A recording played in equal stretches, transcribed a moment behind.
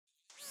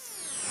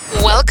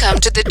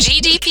Welcome to the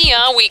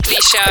GDPR Weekly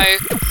Show,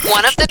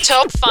 one of the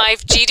top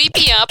 5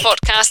 GDPR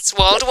podcasts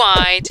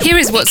worldwide. Here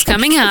is what's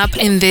coming up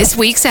in this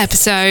week's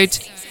episode.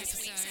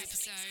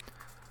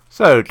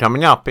 So,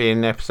 coming up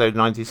in episode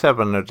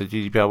 97 of the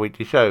GDPR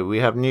Weekly Show, we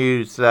have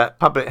news that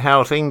Public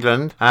Health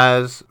England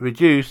has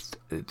reduced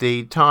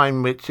the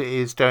time which it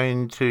is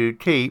going to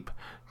keep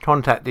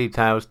contact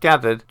details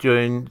gathered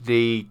during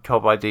the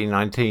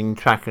COVID-19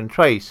 track and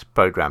trace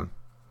programme,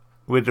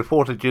 with the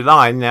 4th of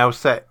July now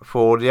set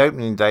for the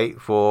opening date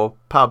for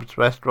pubs,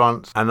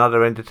 restaurants and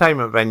other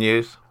entertainment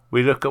venues.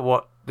 We look at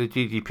what the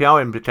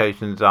GDPR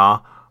implications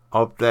are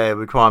of their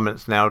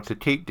requirements now to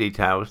keep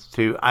details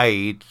to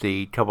aid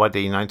the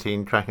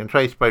COVID-19 track and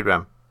trace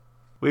programme.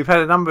 We've had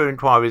a number of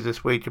inquiries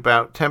this week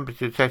about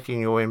temperature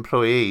checking your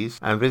employees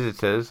and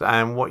visitors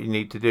and what you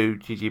need to do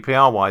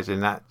GDPR-wise in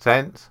that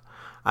sense.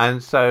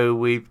 And so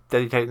we've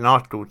dedicated an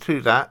article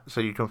to that,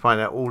 so you can find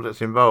out all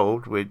that's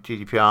involved with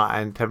GDPR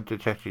and temperature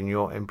checking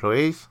your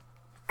employees.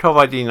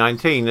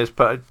 COVID-19 has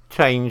put a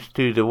change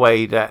to the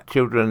way that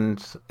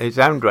children's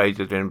exam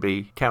grades are going to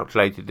be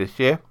calculated this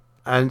year.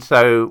 And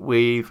so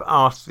we've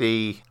asked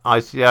the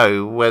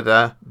ICO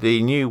whether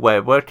the new way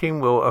of working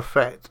will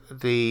affect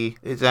the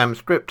exam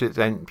script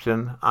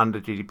exemption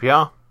under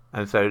GDPR.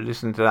 And so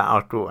listen to that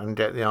article and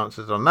get the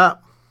answers on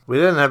that. We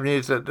then have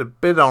news that the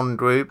Bidon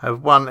Group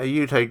have won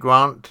a UK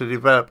grant to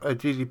develop a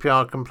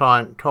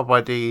GDPR-compliant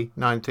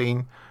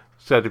COVID-19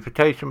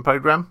 certification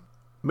programme.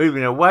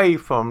 Moving away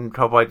from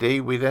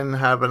COVID, we then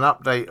have an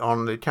update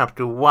on the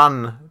Capital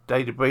One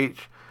data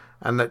breach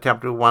and that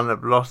Capital One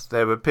have lost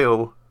their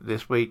appeal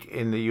this week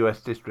in the US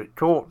District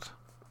Court.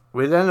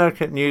 We then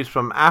look at news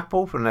from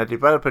Apple from their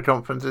developer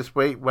conference this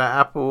week, where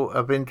Apple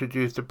have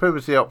introduced a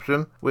privacy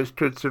option which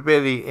could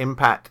severely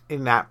impact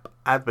in-app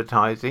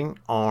advertising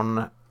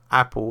on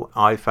Apple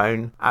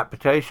iPhone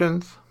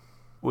applications.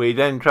 We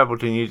then travel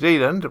to New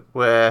Zealand,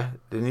 where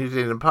the New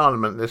Zealand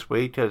Parliament this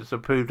week has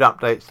approved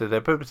updates to their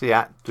Privacy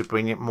Act to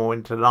bring it more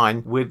into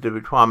line with the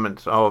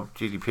requirements of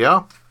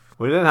GDPR.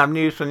 We then have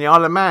news from the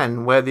Isle of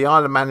Man, where the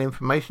Isle of Man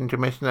Information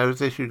Commissioner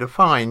has issued a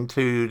fine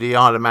to the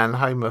Isle of Man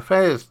Home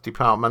Affairs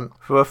Department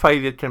for a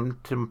failure to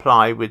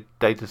comply with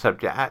data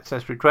subject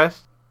access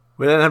requests.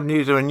 We then have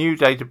news of a new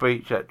data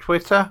breach at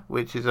Twitter,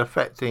 which is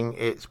affecting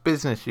its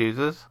business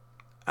users.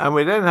 And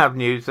we then have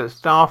news that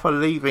staff are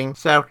leaving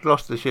South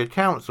Gloucestershire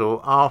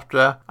Council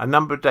after a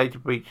number of data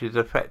breaches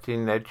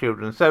affecting their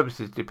Children's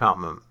Services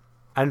Department.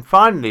 And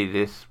finally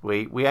this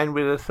week, we end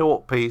with a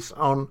thought piece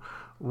on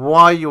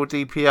why your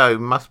DPO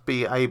must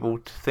be able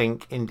to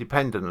think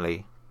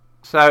independently.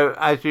 So,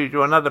 as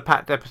usual, another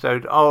packed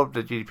episode of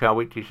the GDPR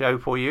Weekly Show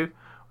for you.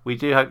 We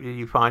do hope that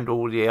you find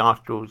all the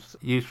articles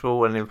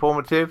useful and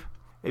informative.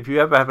 If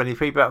you ever have any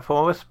feedback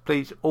for us,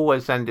 please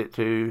always send it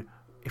to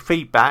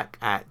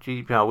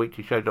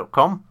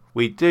feedback@gdprweeklyshow.com.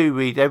 We do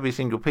read every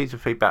single piece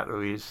of feedback that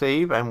we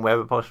receive, and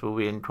wherever possible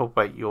we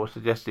incorporate your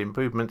suggested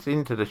improvements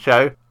into the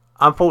show.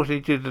 Unfortunately,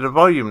 due to the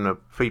volume of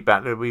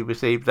feedback that we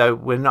receive, though,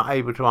 we're not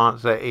able to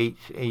answer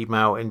each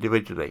email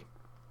individually.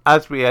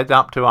 As we head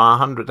up to our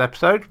 100th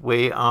episode,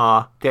 we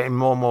are getting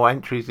more and more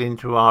entries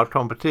into our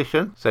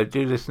competition, so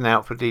do listen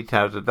out for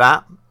details of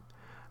that.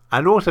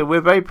 And also,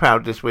 we're very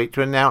proud this week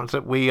to announce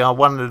that we are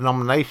one of the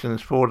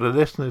nominations for the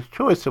Listener's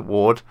Choice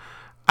Award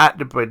at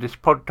the British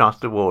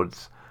Podcast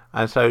Awards.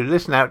 And so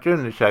listen out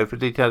during the show for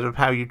details of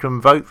how you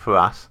can vote for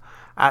us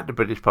at the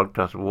British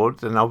Podcast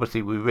Awards. And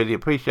obviously we really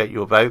appreciate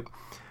your vote.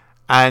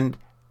 And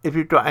if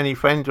you've got any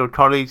friends or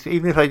colleagues,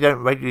 even if they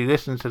don't regularly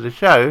listen to the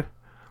show,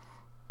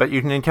 but you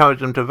can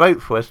encourage them to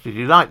vote for us because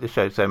you like the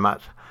show so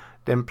much,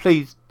 then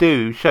please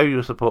do show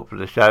your support for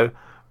the show,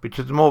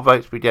 because the more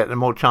votes we get, the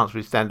more chance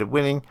we stand of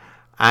winning.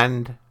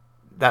 And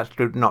that's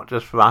good not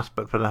just for us,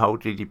 but for the whole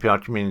GDPR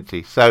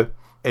community. So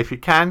if you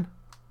can,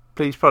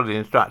 please follow the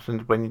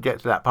instructions when you get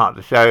to that part of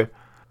the show.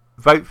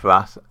 Vote for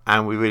us,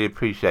 and we really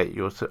appreciate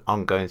your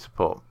ongoing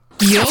support.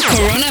 Your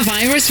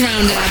Coronavirus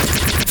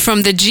Roundup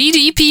from the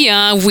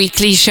GDPR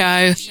Weekly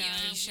Show.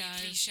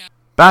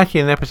 Back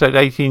in episode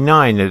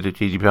 89 of the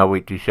GDPR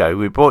Weekly Show,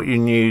 we brought you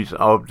news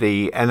of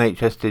the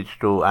NHS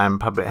Digital and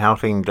Public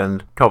Health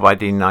England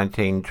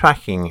COVID-19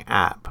 tracking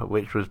app,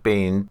 which was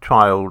being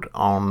trialled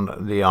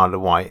on the Isle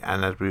of Wight,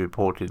 and as we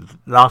reported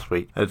last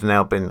week, has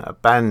now been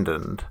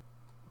abandoned.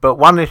 But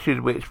one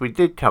issue which we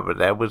did cover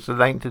there was the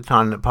length of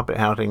time that Public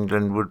Health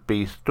England would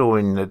be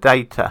storing the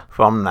data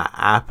from that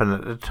app, and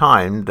at the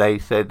time they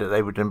said that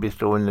they were going to be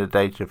storing the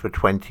data for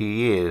 20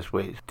 years,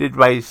 which did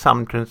raise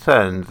some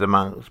concerns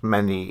amongst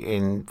many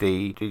in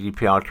the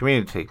GDPR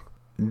community.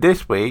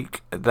 This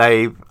week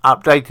they've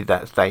updated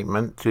that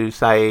statement to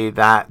say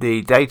that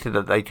the data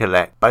that they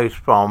collect, both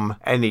from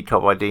any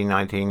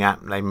COVID-19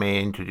 app they may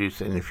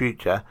introduce in the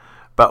future,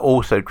 but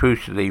also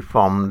crucially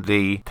from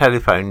the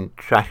telephone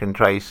track and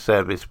trace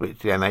service which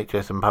the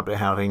NHS and Public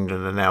Health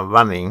England are now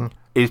running,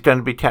 is going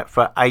to be kept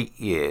for 8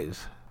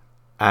 years.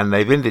 And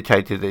they've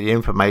indicated that the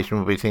information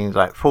will be things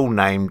like full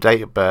name,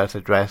 date of birth,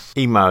 address,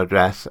 email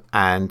address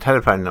and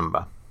telephone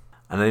number.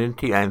 And they didn't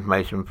keep that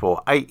information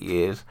for 8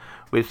 years,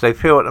 which they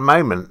feel at the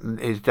moment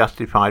is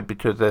justified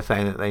because they're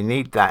saying that they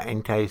need that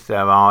in case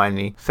there are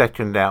any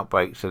second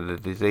outbreaks of the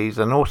disease,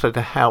 and also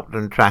to help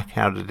them track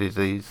how the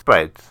disease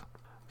spreads.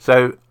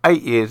 So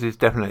 8 years is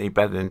definitely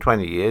better than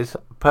 20 years.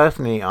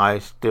 Personally, I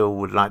still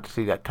would like to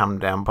see that come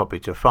down probably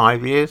to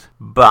 5 years,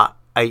 but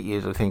 8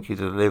 years I think is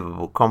a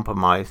livable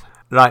compromise.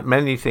 Like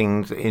many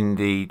things in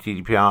the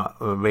GDPR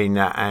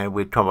arena and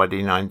with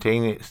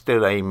COVID-19, it's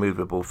still a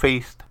movable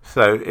feast.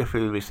 So if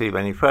we receive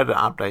any further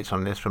updates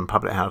on this from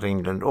Public Health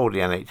England or the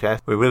NHS,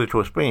 we will of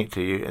course bring it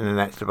to you in the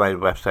next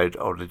available episode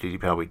of the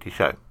GDPR Weekly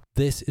Show.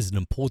 This is an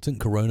important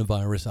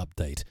coronavirus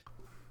update.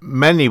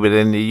 Many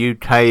within the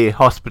UK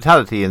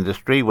hospitality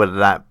industry, whether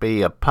that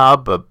be a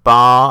pub, a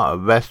bar, a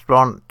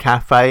restaurant,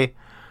 cafe,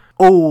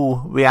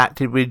 all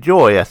reacted with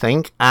joy, I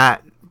think,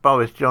 at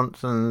Boris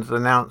Johnson's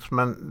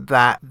announcement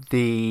that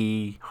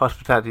the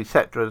hospitality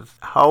sector as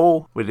a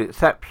whole, with the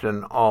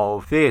exception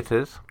of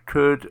theatres,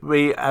 could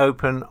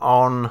reopen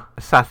on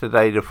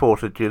Saturday the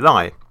 4th of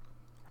July,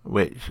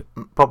 which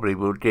probably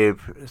will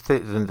give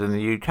citizens in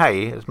the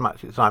UK as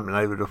much excitement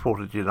over the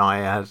 4th of July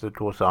as, of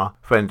course, our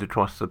friends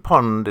across the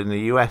pond in the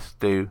US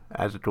do,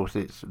 as, of course,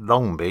 it's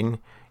long been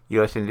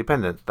US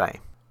Independence Day.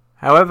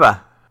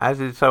 However, as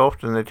is so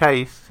often the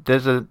case,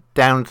 there's a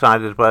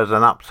downside as well as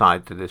an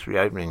upside to this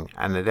reopening,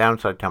 and the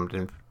downside comes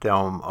in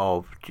form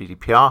of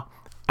GDPR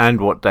and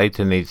what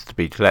data needs to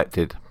be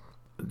collected.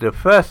 The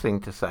first thing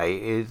to say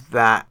is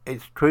that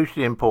it's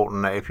crucially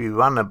important that if you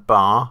run a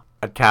bar,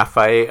 a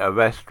cafe, a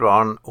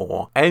restaurant,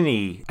 or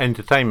any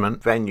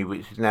entertainment venue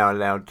which is now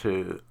allowed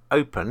to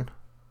open,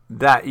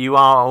 that you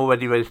are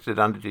already registered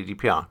under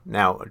GDPR.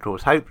 Now, of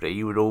course, hopefully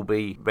you would all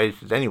be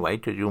registered anyway,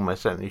 because you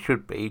almost certainly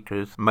should be,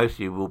 because most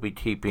of you will be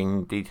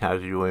keeping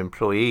details of your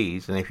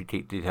employees, and if you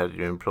keep details of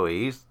your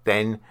employees,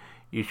 then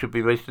you should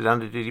be registered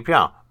under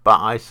GDPR. But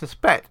I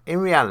suspect, in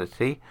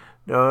reality,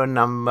 there are a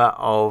number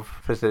of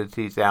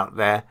facilities out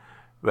there,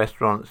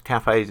 restaurants,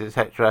 cafes,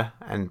 etc.,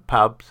 and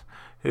pubs,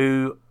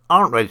 who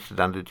aren't registered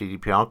under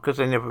GDPR because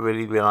they never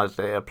really realised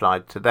that it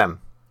applied to them.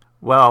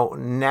 Well,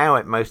 now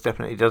it most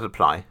definitely does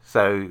apply.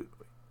 So,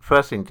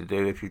 first thing to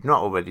do, if you've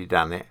not already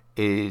done it,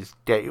 is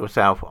get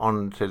yourself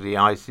onto the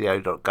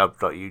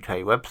ico.gov.uk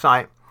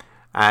website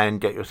and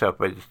get yourself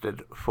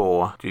registered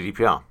for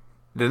GDPR.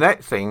 The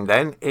next thing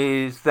then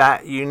is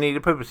that you need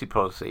a privacy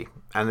policy.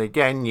 And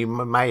again, you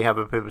may have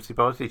a privacy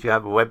policy. If you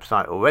have a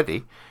website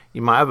already,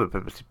 you might have a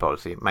privacy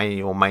policy. It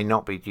may or may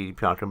not be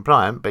GDPR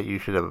compliant, but you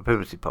should have a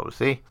privacy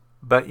policy.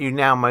 But you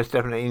now most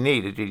definitely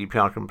need a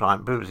GDPR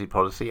compliant privacy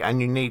policy,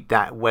 and you need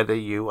that whether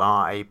you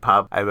are a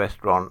pub, a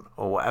restaurant,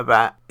 or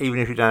whatever. Even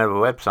if you don't have a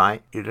website,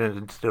 you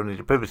still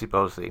need a privacy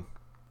policy.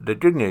 The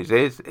good news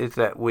is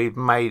that we've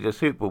made a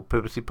suitable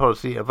privacy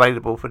policy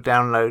available for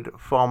download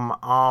from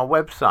our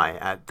website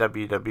at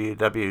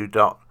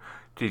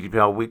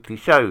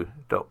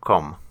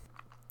www.gdprweeklyshow.com.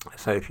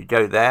 So if you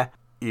go there,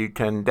 you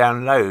can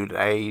download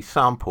a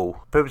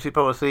sample privacy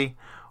policy.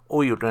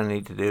 All you're going to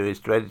need to do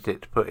is to edit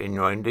it to put in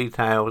your own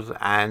details,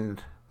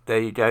 and there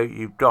you go,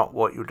 you've got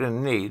what you're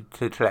going to need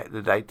to collect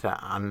the data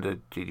under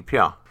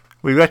GDPR.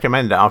 We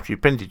recommend that after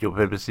you've printed your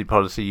privacy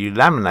policy, you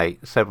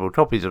laminate several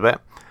copies of it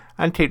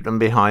and keep them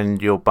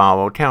behind your bar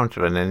or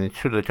counter, and then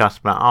should a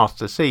customer ask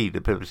to see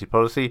the privacy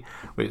policy,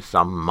 which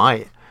some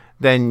might,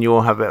 then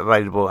you'll have it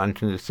available and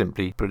can just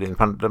simply put it in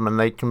front of them and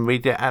they can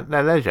read it at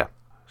their leisure.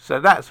 So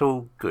that's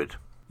all good.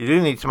 You do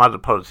need some other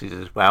policies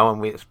as well, and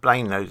we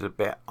explain those a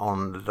bit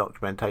on the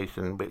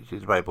documentation which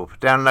is available for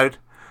download,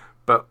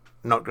 but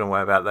not going to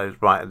worry about those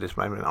right at this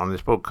moment on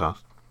this podcast.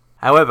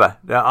 However,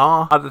 there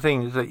are other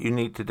things that you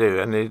need to do,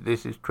 and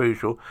this is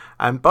crucial.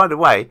 And by the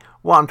way,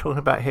 what I'm talking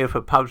about here for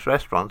pubs,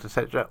 restaurants,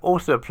 etc.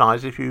 also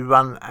applies if you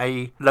run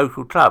a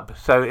local club.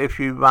 So if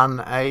you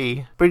run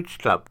a bridge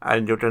club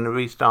and you're going to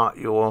restart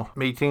your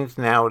meetings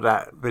now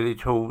that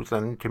village halls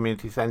and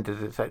community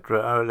centres,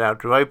 etc. are allowed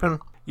to open,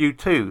 you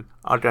too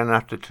are going to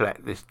have to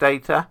collect this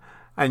data,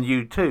 and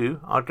you too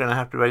are going to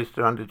have to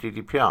register under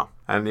GDPR.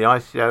 And the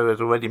ICO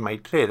has already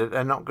made clear that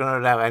they're not going to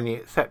allow any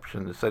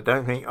exceptions. So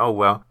don't think, oh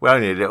well, we're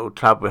only a little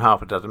club with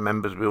half a dozen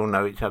members, we all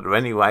know each other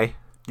anyway.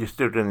 You're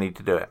still going to need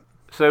to do it.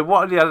 So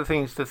what are the other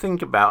things to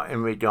think about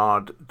in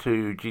regard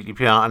to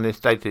GDPR and this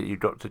data that you've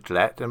got to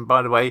collect? And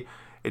by the way,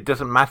 it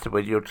doesn't matter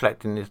whether you're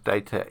collecting this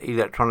data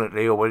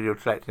electronically or whether you're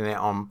collecting it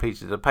on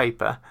pieces of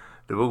paper.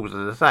 The rules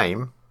are the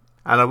same.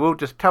 And I will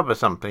just cover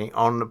something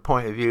on the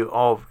point of view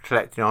of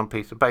collecting on a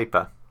piece of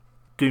paper.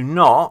 Do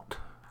not,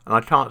 and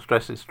I can't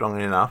stress this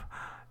strongly enough,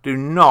 do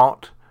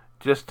not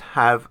just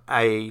have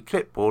a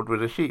clipboard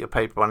with a sheet of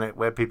paper on it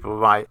where people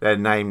write their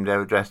name,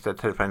 their address, their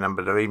telephone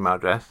number, their email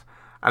address,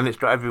 and it's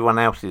got everyone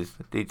else's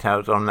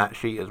details on that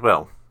sheet as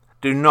well.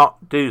 Do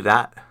not do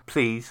that,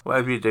 please,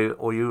 whatever you do,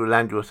 or you will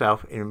land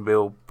yourself in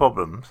real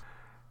problems.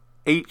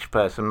 Each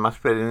person must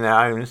fill in their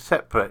own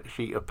separate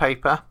sheet of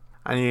paper,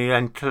 and you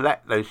then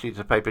collect those sheets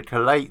of paper,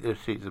 collate those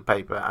sheets of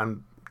paper,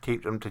 and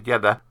keep them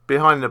together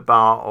behind the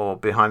bar or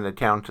behind the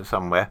counter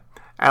somewhere,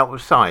 out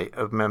of sight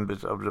of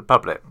members of the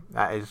public.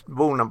 That is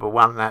rule number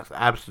one. That's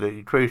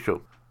absolutely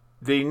crucial.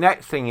 The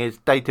next thing is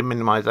data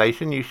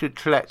minimization. You should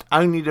collect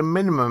only the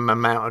minimum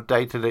amount of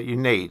data that you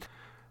need.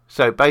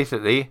 So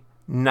basically,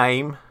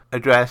 name,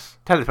 address,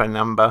 telephone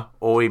number,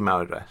 or email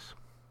address.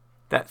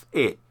 That's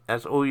it.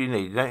 That's all you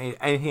need. You don't need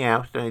anything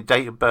else. You don't need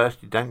date of birth.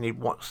 You don't need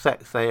what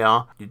sex they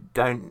are. You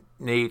don't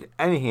need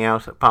anything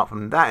else apart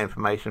from that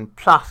information,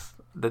 plus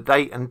the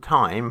date and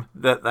time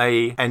that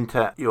they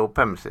enter your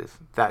premises.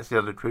 That's the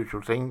other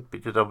crucial thing,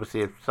 because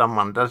obviously if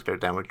someone does go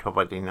down with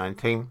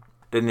COVID-19,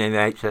 then the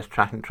NHS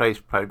Track and Trace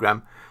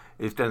programme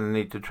is going to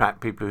need to track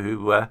people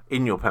who were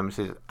in your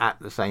premises at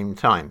the same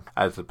time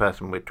as the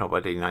person with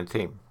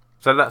COVID-19.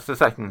 So that's the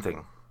second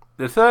thing.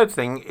 The third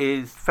thing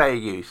is fair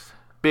use.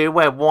 Be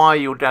aware why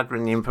you're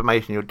gathering the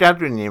information. You're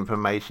gathering the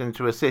information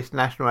to assist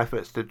national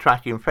efforts to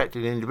track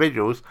infected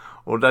individuals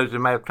or those who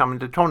may have come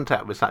into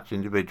contact with such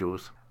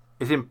individuals.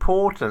 It's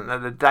important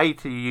that the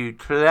data you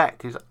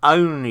collect is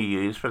only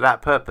used for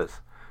that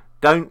purpose.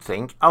 Don't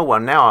think, oh well,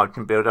 now I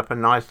can build up a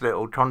nice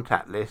little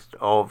contact list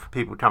of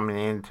people coming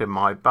into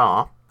my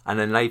bar and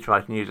then later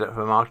I can use it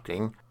for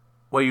marketing.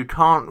 Well, you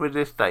can't with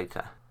this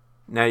data.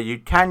 Now, you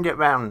can get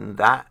around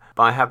that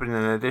by having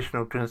an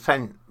additional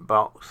consent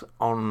box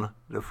on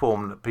the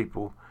form that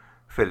people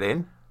fill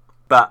in,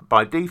 but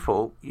by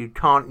default, you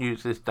can't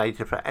use this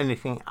data for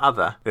anything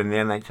other than the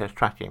NHS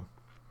tracking.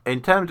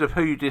 In terms of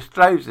who you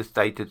disclose this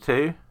data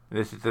to,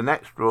 this is the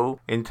next rule,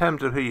 in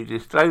terms of who you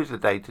disclose the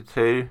data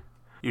to,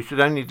 you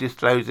should only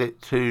disclose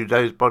it to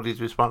those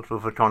bodies responsible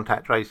for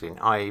contact tracing,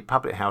 i.e.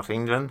 Public Health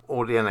England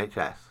or the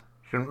NHS.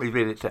 Shouldn't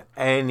reveal it to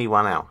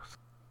anyone else.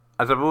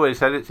 As I've always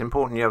said, it's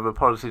important you have a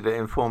policy that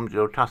informs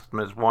your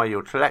customers why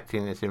you're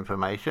collecting this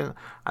information,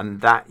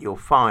 and that you'll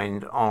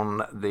find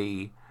on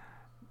the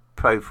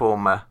pro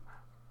forma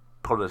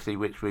policy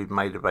which we've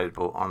made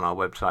available on our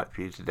website for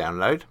you to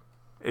download.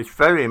 It's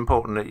very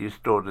important that you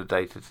store the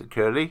data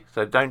securely,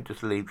 so don't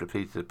just leave the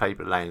pieces of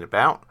paper laying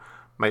about.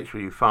 Make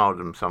sure you file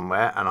them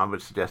somewhere, and I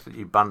would suggest that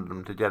you bundle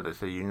them together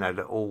so you know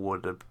that all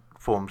of the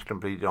forms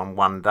completed on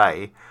one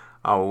day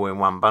are all in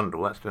one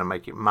bundle. That's going to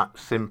make it much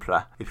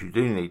simpler if you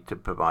do need to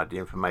provide the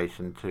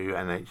information to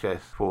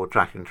NHS for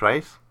track and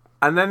trace.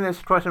 And then there's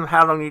the question of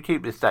how long you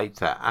keep this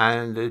data,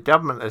 and the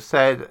government has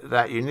said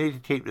that you need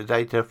to keep the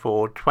data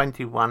for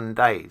 21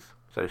 days,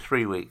 so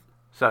 3 weeks.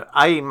 So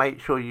A, make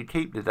sure you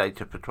keep the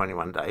data for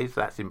 21 days,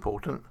 that's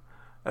important.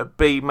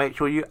 B, make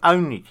sure you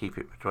only keep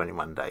it for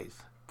 21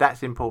 days.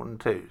 That's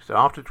important too. So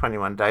after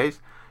 21 days,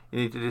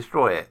 you need to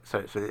destroy it.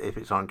 So if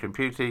it's on a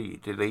computer, you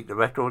delete the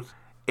records.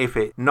 If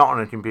it's not on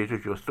a computer,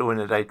 if you're storing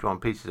the data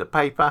on pieces of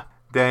paper,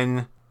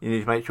 then you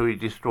need to make sure you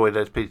destroy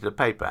those pieces of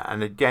paper.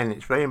 And again,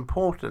 it's very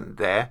important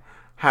there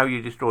how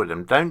you destroy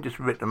them. Don't just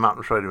rip them up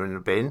and throw them in the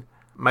bin.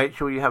 Make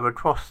sure you have a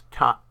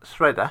cross-cut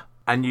shredder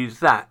and use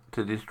that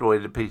to destroy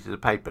the pieces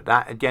of paper.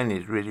 That again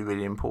is really,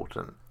 really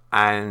important.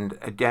 And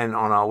again,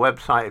 on our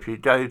website, if you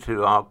go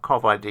to our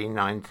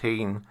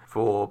COVID-19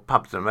 for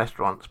pubs and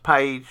restaurants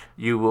page,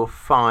 you will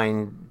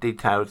find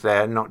details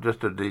there, not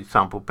just of the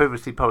sample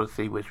privacy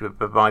policy which we're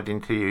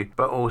providing to you,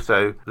 but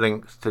also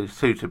links to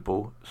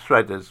suitable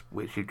shredders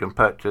which you can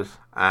purchase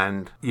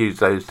and use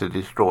those to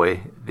destroy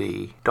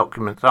the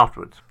documents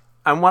afterwards.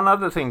 And one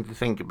other thing to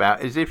think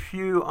about is if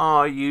you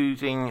are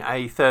using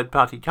a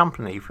third-party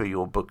company for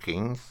your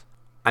bookings,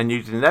 and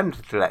using them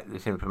to collect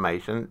this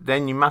information,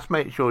 then you must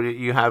make sure that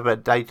you have a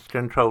data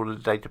controller,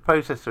 data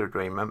processor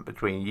agreement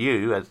between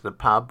you as the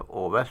pub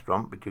or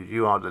restaurant, because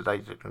you are the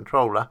data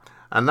controller,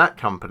 and that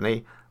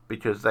company,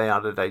 because they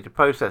are the data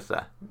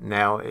processor.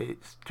 Now,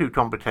 it's too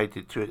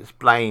complicated to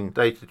explain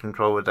data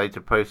controller, data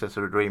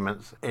processor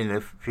agreements in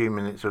a few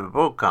minutes of a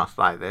broadcast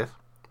like this.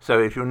 So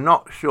if you're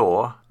not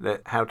sure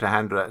that how to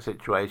handle that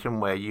situation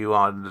where you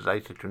are the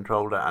data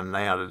controller and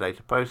they are the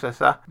data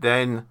processor,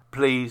 then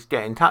please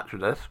get in touch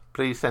with us.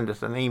 Please send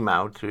us an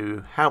email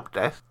to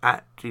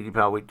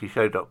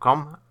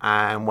helpdesk@gdprweeklyshow.com,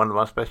 and one of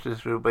our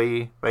specialists will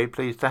be very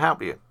pleased to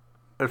help you.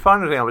 The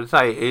final thing I would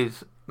say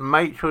is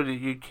make sure that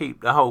you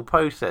keep the whole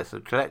process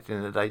of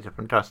collecting the data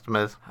from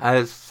customers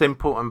as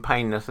simple and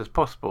painless as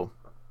possible.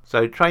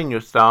 So train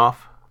your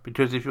staff,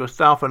 because if your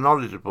staff are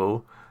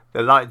knowledgeable,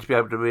 they're likely to be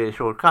able to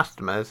reassure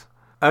customers,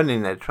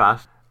 earning their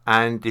trust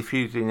and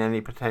diffusing any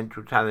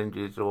potential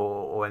challenges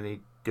or any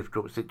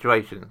difficult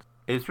situations.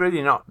 It's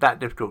really not that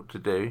difficult to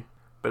do,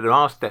 but there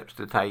are steps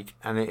to take,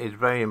 and it is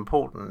very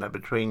important that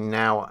between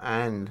now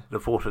and the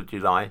 4th of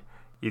July,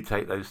 you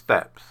take those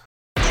steps.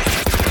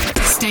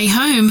 Stay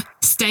home,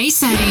 stay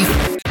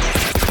safe.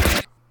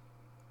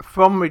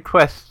 From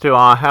requests to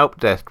our help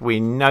desk, we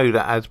know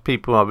that as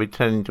people are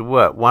returning to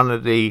work, one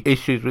of the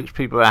issues which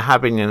people are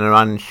having and are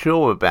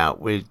unsure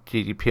about with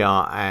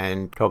GDPR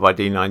and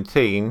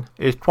COVID-19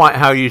 is quite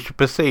how you should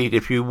proceed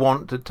if you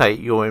want to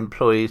take your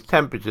employees'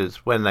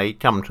 temperatures when they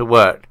come to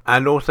work,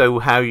 and also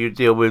how you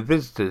deal with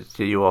visitors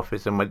to your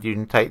office and whether you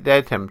can take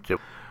their temperature.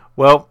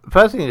 Well,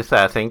 first thing to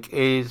say, I think,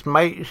 is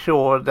make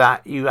sure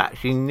that you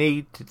actually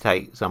need to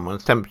take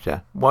someone's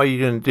temperature. What are you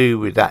going to do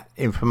with that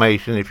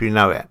information if you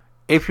know it?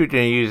 If you're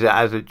going to use it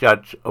as a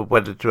judge of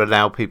whether to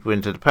allow people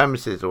into the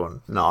premises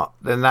or not,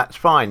 then that's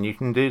fine, you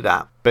can do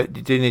that. But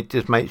you do need to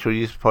just make sure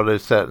you follow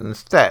certain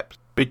steps.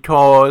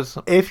 Because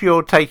if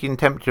you're taking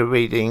temperature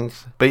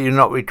readings, but you're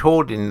not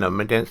recording them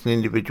against an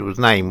individual's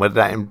name, whether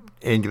that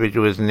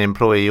individual is an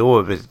employee or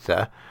a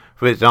visitor,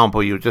 for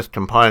example, you're just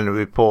compiling a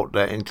report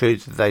that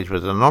includes the data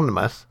as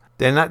anonymous,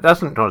 then that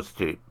doesn't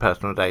constitute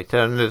personal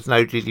data and there's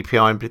no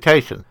GDPR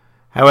implication.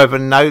 However,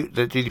 note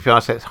that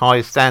GDPR sets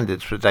high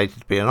standards for data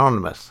to be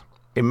anonymous.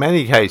 In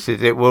many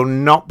cases, it will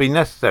not be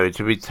necessary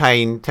to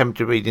retain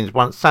temperature readings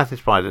once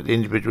satisfied that the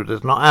individual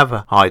does not have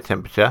a high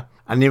temperature,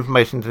 and the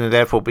information can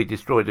therefore be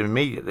destroyed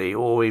immediately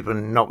or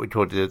even not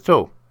recorded at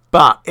all.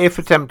 But if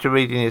a temperature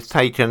reading is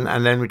taken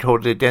and then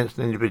recorded against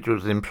an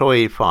individual's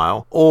employee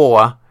file,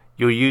 or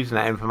you're using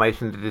that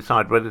information to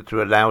decide whether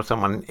to allow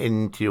someone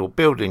into your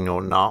building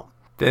or not,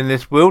 then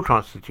this will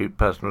constitute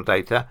personal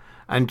data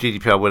and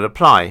GDPR will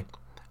apply.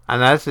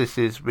 And as this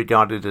is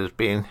regarded as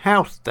being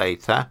house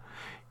data,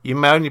 you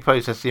may only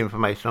process the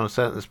information on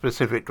certain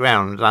specific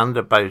grounds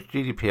under both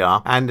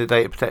GDPR and the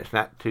Data Protection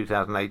Act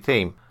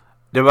 2018.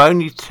 There are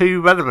only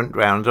two relevant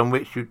grounds on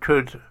which you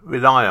could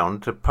rely on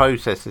to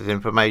process this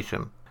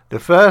information. The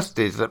first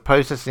is that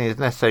processing is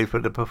necessary for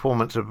the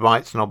performance of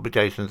rights and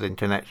obligations in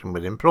connection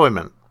with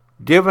employment.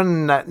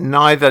 Given that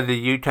neither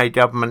the UK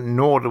government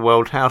nor the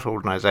World Health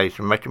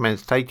Organization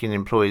recommends taking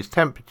employees'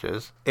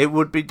 temperatures, it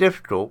would be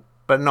difficult,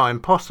 but not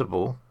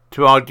impossible,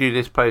 to argue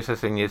this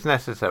processing is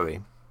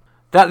necessary.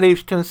 That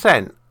leaves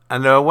consent,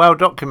 and there are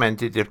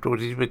well-documented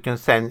difficulties with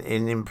consent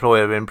in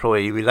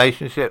employer-employee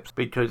relationships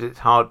because it's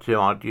hard to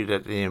argue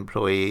that the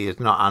employee is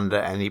not under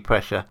any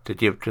pressure to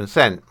give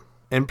consent.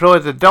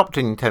 Employers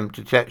adopting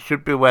temperature checks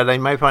should be aware they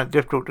may find it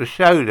difficult to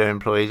show their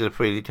employees have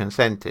freely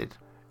consented,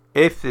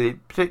 particularly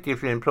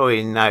if the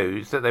employee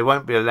knows that they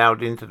won't be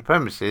allowed into the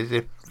premises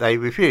if they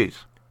refuse.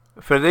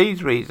 For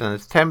these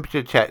reasons,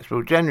 temperature checks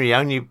will generally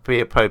only be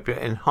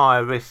appropriate in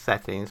higher risk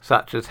settings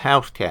such as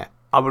healthcare.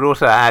 I would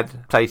also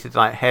add places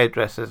like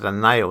hairdressers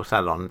and nail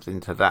salons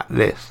into that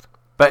list.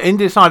 But in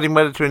deciding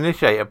whether to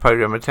initiate a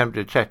program of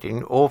temperature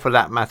checking, or for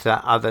that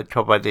matter other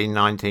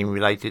COVID-19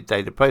 related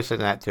data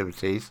processing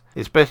activities,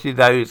 especially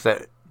those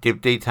that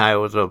give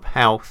details of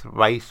health,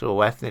 race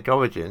or ethnic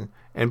origin,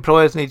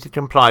 employers need to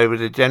comply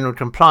with the general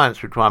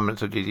compliance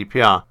requirements of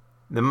GDPR.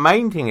 The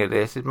main thing of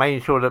this is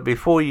making sure that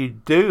before you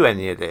do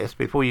any of this,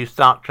 before you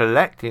start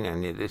collecting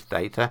any of this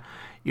data,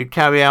 you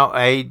carry out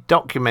a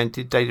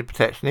documented data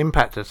protection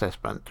impact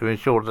assessment to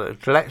ensure that the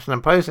collection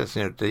and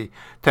processing of the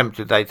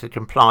temperature data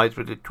complies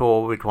with the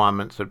core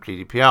requirements of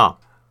GDPR.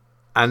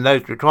 And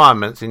those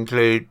requirements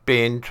include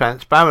being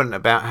transparent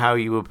about how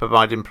you will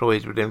provide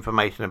employees with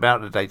information about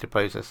the data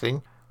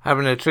processing,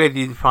 having a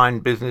clearly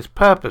defined business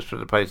purpose for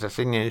the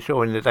processing and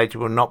ensuring the data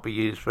will not be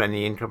used for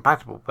any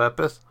incompatible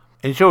purpose,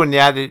 ensuring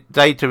the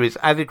data is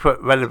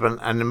adequate, relevant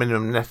and the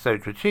minimum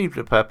necessary to achieve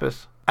the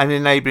purpose, and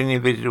enabling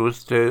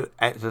individuals to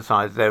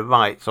exercise their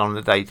rights on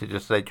the data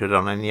just as they could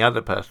on any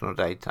other personal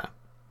data.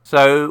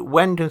 So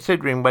when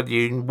considering whether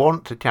you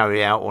want to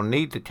carry out or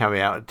need to carry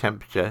out a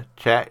temperature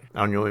check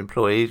on your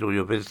employees or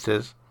your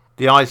visitors,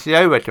 the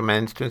ICO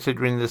recommends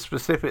considering the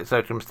specific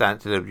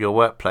circumstances of your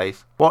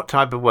workplace. What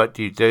type of work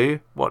do you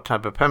do? What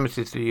type of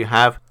premises do you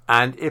have?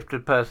 And if the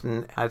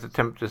person has a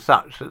temperature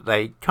such that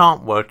they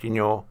can't work in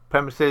your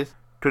premises,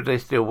 could they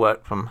still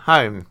work from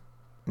home?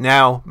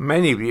 Now,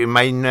 many of you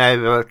may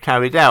never have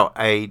carried out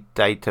a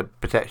data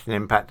protection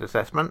impact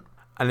assessment,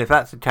 and if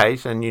that's the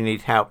case and you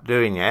need help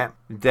doing it,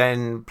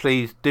 then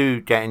please do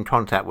get in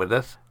contact with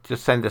us.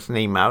 Just send us an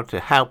email to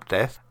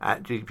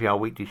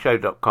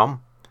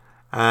helpdesk@gdprweeklyshow.com,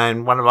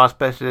 and one of our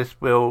specialists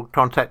will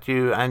contact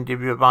you and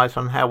give you advice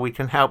on how we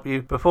can help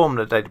you perform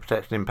the data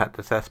protection impact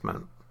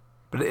assessment.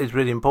 But it is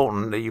really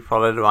important that you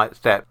follow the right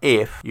steps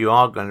if you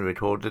are going to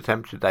record the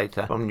temperature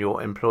data from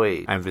your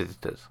employees and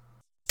visitors.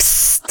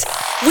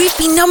 We've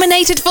been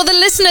nominated for the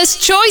Listener's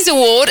Choice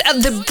Award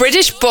at the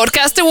British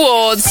Podcast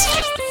Awards.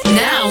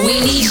 Now we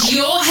need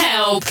your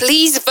help.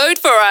 Please vote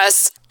for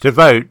us. To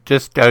vote,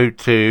 just go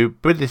to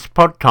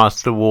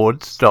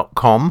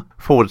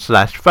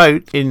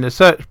britishpodcastawards.com/vote. In the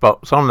search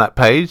box on that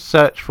page,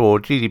 search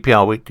for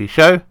GDPR Weekly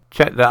Show,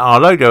 check that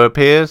our logo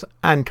appears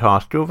and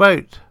cast your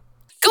vote.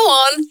 Go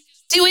on,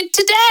 do it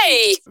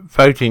today.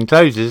 Voting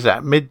closes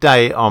at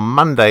midday on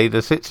Monday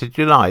the 6th of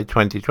July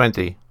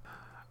 2020.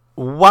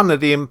 One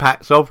of the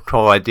impacts of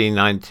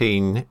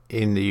COVID-19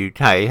 in the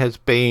UK has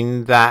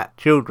been that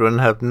children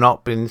have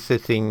not been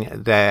sitting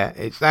their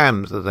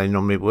exams as they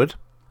normally would.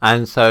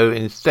 And so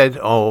instead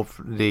of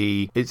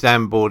the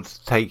exam boards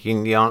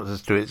taking the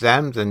answers to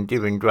exams and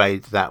giving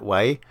grades that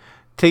way,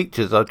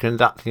 teachers are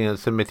conducting and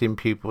submitting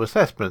pupil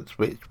assessments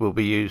which will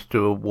be used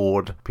to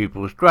award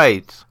pupils'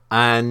 grades.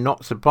 And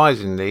not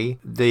surprisingly,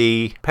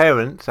 the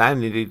parents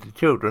and indeed the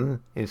children,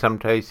 in some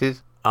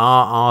cases,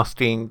 are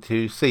asking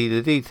to see the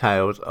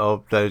details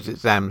of those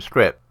exam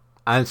scripts.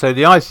 And so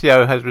the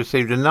ICO has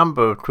received a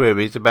number of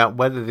queries about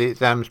whether the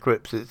exam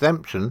scripts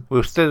exemption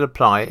will still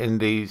apply in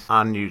these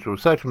unusual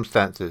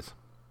circumstances.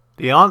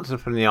 The answer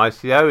from the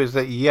ICO is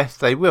that yes,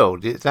 they will.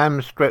 The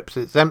exam strips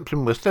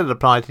exemption will still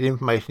apply to the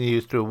information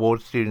used to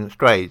award students'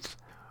 grades.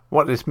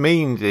 What this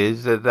means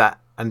is that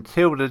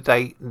until the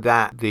date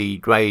that the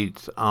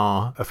grades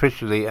are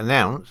officially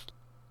announced,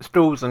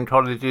 schools and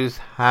colleges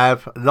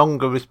have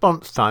longer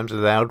response times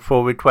allowed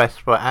for requests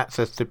for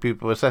access to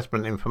pupil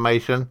assessment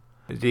information.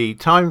 The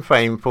time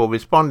frame for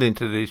responding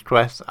to these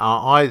requests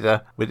are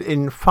either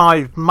within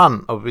 5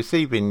 months of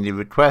receiving the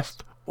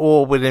request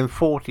or within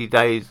 40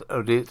 days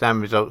of the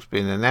exam results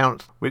being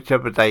announced,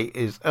 whichever date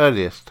is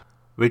earliest.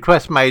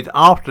 Requests made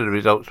after the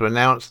results were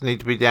announced need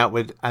to be dealt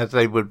with as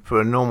they would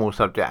for a normal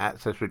subject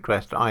access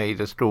request, i.e.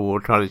 the school or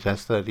college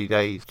has 30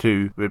 days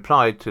to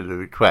reply to the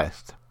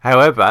request.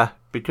 However,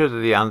 because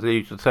of the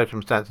unusual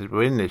circumstances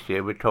we're in this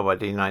year with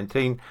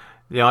COVID-19,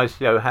 the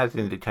ICO has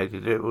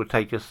indicated that it will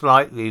take a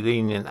slightly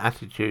lenient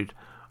attitude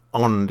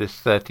on this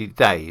 30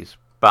 days,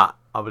 but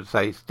I would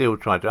say still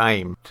try to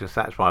aim to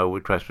satisfy all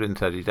requests within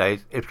 30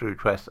 days if the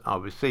requests are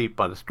received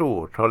by the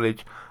school or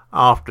college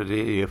after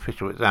the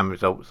official exam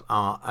results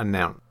are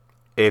announced.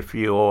 If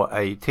you're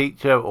a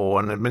teacher or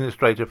an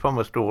administrator from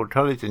a school or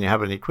college and you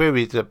have any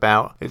queries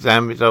about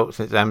exam results,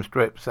 exam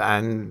strips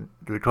and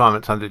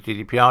requirements under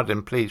GDPR,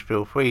 then please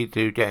feel free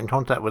to get in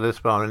contact with us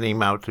via an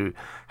email to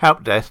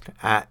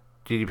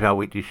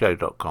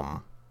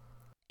helpdesk@gdprweeklyshow.com.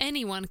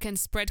 Anyone can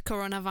spread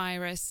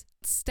coronavirus.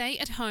 Stay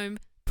at home,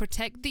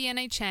 protect the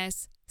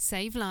NHS,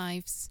 save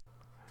lives.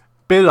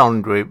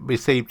 Billon Group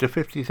received a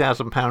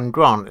 £50,000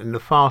 grant in the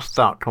Fast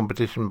Start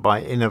competition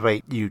by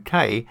Innovate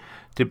UK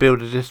to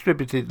build a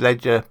distributed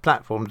ledger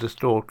platform to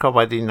store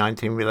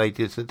COVID-19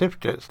 related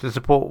certificates to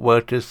support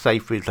workers'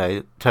 safe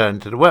return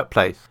to the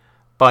workplace.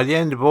 By the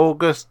end of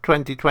August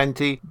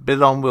 2020,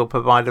 Billon will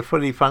provide a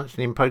fully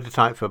functioning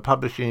prototype for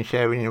publishing,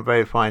 sharing and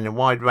verifying a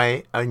wide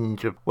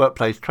range of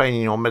workplace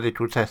training or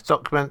medical test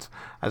documents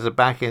as a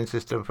back-end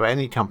system for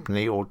any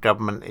company or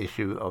government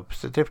issue of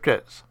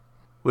certificates.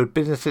 With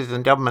businesses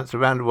and governments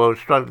around the world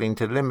struggling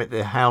to limit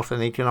the health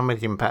and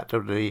economic impact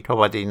of the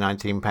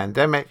COVID-19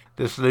 pandemic,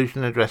 the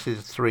solution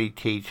addresses 3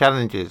 key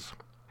challenges.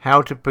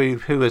 How to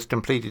prove who has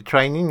completed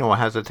training or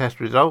has a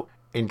test result,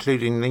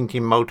 including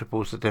linking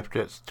multiple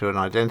certificates to an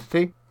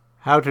identity,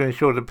 how to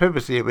ensure the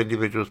privacy of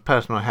individuals'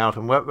 personal health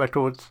and work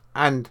records,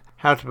 and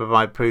how to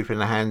provide proof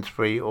in a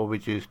hands-free or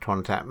reduced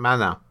contact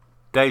manner.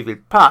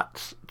 David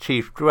Putz,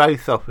 Chief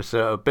Growth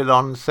Officer of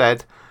Billon,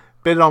 said,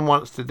 Billon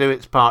wants to do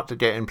its part to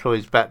get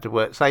employees back to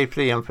work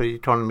safely and for the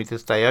economy to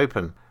stay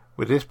open.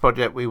 With this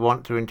project, we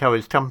want to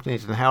encourage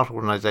companies and health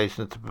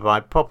organisations to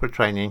provide proper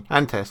training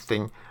and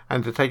testing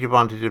and to take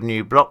advantage of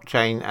new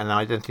blockchain and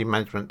identity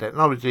management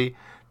technology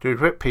to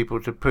equip people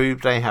to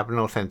prove they have an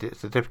authentic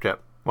certificate,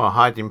 while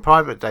hiding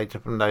private data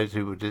from those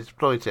who would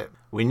exploit it.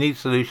 We need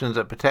solutions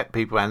that protect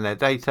people and their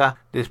data.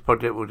 This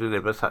project will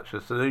deliver such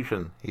a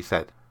solution, he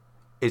said.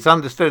 It's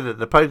understood that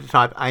the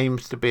prototype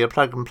aims to be a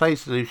plug-and-play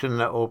solution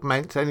that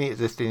augments any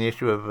existing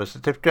issue of a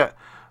certificate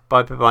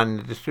by providing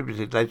the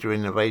distributed ledger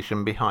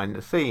innovation behind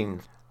the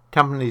scenes.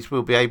 Companies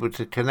will be able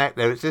to connect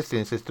their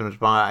existing systems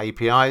via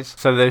APIs,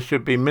 so there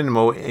should be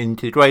minimal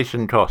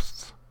integration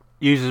costs.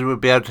 Users will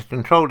be able to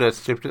control their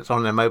certificates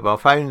on their mobile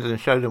phones and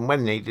show them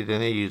when needed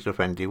in a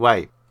user-friendly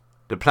way.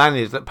 The plan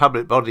is that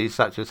public bodies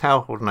such as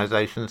health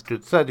organisations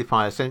could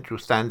certify essential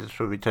standards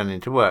for returning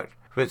to work.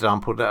 For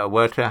example, that a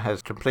worker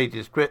has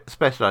completed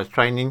specialised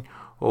training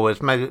or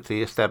has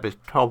medically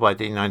established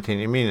COVID-19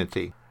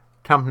 immunity.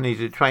 Companies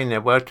who train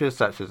their workers,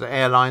 such as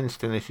airlines,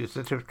 can issue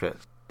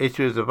certificates.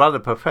 Issuers of other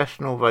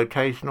professional,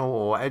 vocational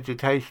or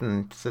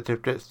education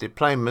certificates,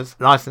 diplomas,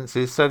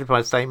 licenses,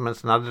 certified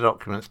statements and other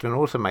documents can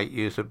also make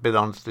use of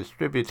Billon's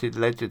distributed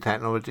ledger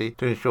technology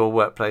to ensure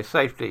workplace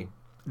safety.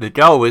 The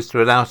goal is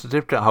to allow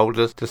certificate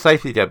holders to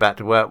safely go back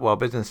to work while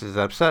businesses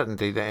have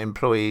certainty that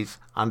employees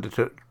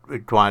undertook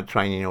required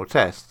training or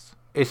tests.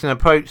 It's an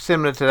approach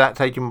similar to that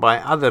taken by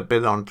other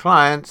Billon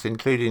clients,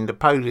 including the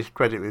Polish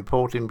Credit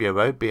Reporting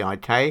Bureau,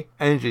 BIK,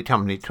 energy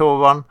company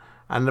Tauron,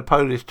 and the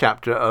Polish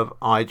chapter of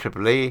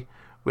IEEE,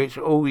 which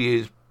all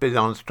use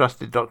Billon's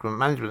trusted document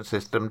management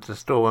system to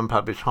store and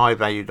publish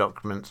high-value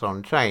documents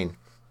on-chain.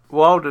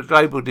 While the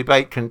global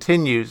debate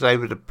continues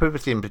over the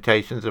privacy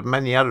implications of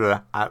many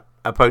other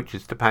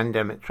approaches to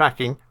pandemic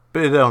tracking,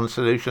 Billon's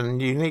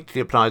solution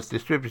uniquely applies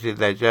distributed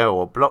ledger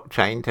or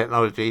blockchain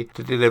technology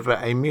to deliver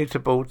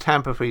immutable,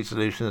 tamper-free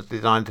solutions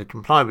designed to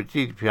comply with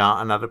GDPR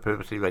and other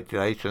privacy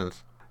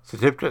regulations.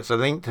 Certificates are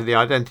linked to the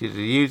identity of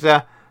the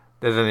user.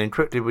 They're then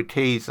encrypted with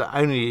keys that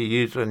only the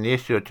user and the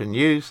issuer can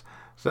use,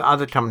 so that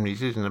other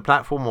companies using the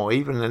platform or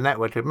even the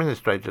network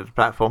administrator of the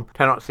platform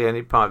cannot see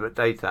any private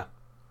data.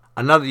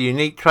 Another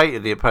unique trait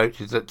of the approach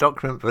is that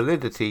document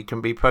validity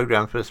can be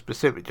programmed for a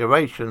specific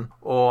duration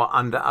or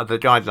under other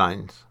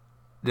guidelines.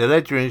 The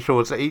ledger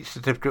ensures that each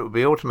certificate will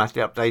be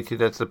automatically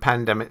updated as the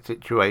pandemic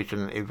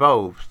situation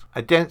evolves.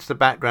 Against the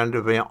background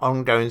of the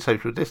ongoing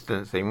social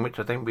distancing, which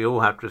I think we all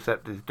have to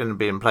accept is going to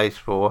be in place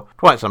for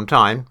quite some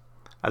time,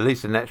 at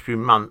least the next few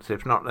months,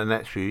 if not the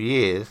next few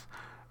years,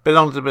 Bill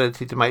On's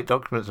ability to make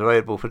documents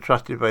available for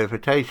trusted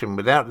verification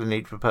without the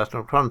need for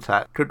personal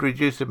contact could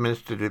reduce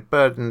administrative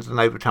burdens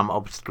and overcome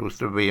obstacles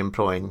to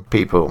re-employing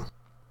people.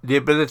 The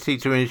ability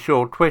to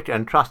ensure quick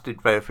and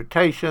trusted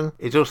verification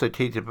is also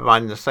key to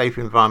providing a safe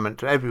environment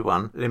to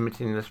everyone,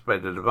 limiting the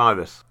spread of the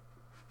virus.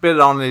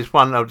 Bill On is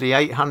one of the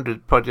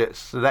 800 projects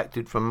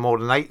selected from more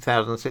than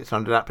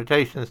 8,600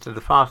 applications to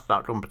the Fast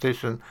Start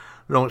competition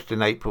launched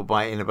in April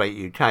by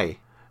Innovate UK.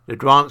 The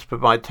grants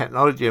provide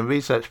technology and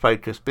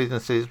research-focused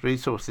businesses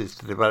resources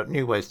to develop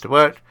new ways to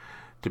work,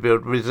 to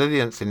build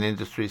resilience in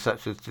industries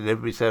such as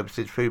delivery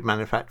services, food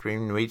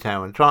manufacturing,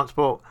 retail and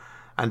transport,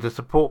 and to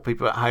support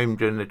people at home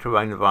during the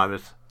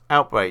coronavirus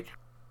outbreak.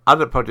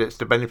 Other projects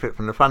to benefit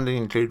from the funding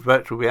include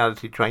virtual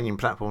reality training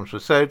platforms for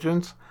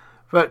surgeons,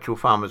 virtual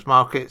farmers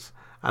markets,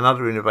 and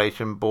other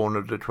innovation born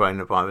of the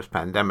coronavirus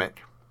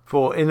pandemic.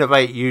 For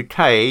Innovate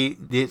UK,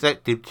 the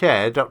Executive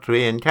Chair, Dr.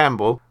 Ian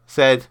Campbell,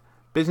 said,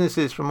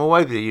 "Businesses from all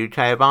over the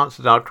UK have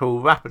answered our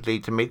call rapidly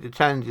to meet the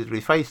challenges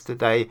we face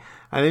today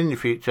and in the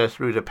future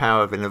through the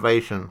power of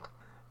innovation.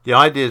 The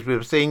ideas we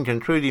have seen can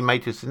truly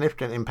make a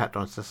significant impact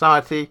on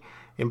society,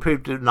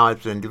 improve the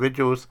lives of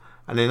individuals,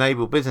 and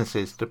enable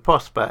businesses to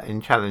prosper in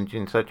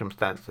challenging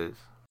circumstances."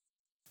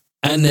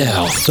 And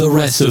now, the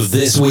rest of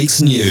this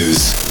week's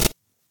news.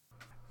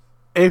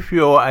 If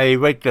you're a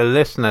regular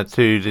listener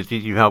to the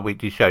GDP Health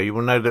Weekly Show, you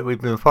will know that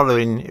we've been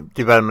following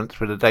developments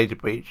for the data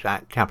breach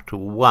at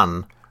Capital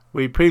One.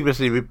 We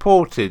previously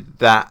reported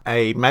that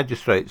a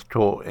magistrate's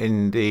court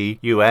in the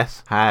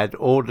US had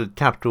ordered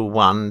Capital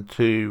One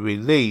to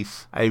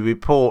release a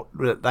report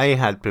that they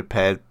had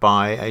prepared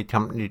by a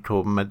company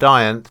called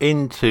Mediant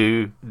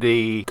into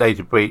the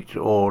data breach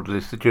or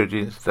the security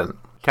incident.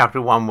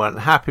 Capital One weren't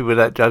happy with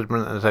that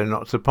judgment, and so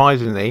not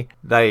surprisingly,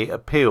 they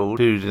appealed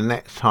to the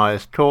next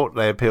highest court.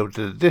 They appealed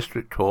to the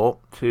district court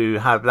to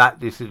have that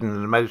decision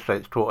of the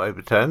magistrate's court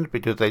overturned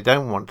because they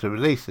don't want to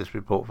release this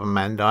report from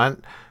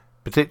Mediant,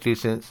 particularly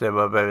since there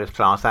were various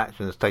class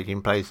actions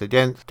taking place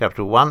against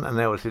Capital One, and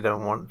they obviously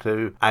don't want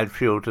to add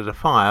fuel to the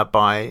fire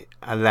by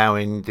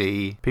allowing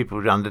the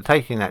people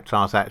undertaking that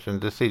class action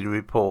to see the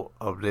report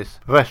of this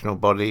professional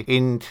body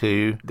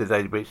into the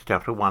data breach of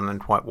Capital One and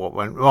quite what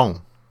went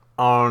wrong.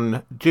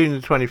 On June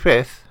the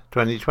 25th,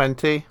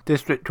 2020,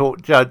 District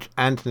Court Judge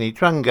Anthony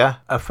Trunga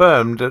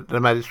affirmed the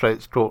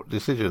Magistrates' Court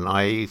decision,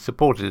 i.e.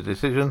 supported the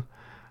decision,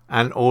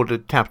 and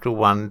ordered Capital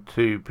One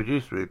to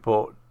produce a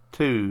report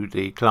to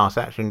the class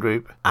action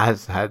group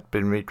as had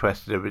been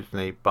requested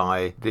originally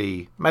by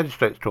the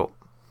Magistrates' Court.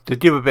 To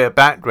give a bit of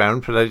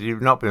background for those who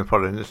have not been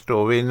following the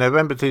story, in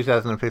November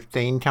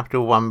 2015,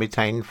 Capital One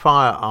retained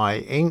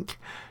FireEye Inc.,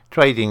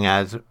 trading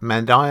as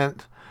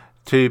Mediant,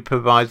 to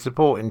provide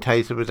support in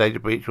case of a data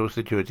breach or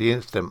security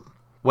incident.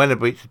 When a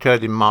breach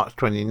occurred in March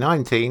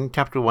 2019,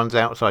 Capital One's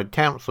outside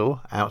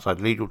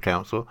legal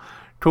counsel,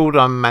 called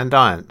on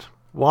Mediant.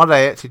 While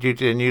they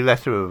executed a new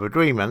letter of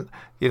agreement,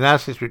 the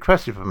analysis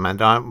requested from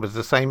Mediant was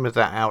the same as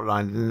that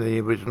outlined in the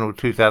original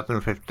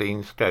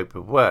 2015 scope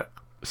of work.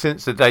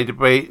 Since the data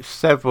breach,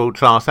 several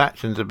class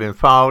actions have been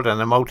filed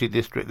and a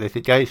multi-district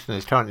litigation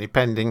is currently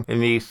pending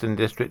in the Eastern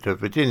District of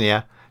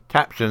Virginia,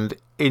 captioned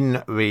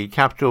in the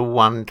Capital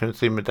One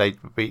Consumer Data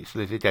Breach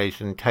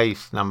Litigation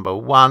Case Number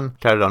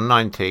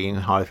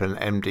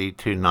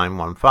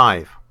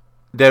 1:19-MD2915.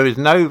 There is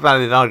no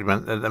valid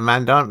argument that the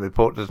Mediant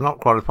report does not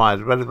qualify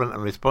as relevant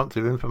and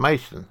responsive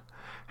information.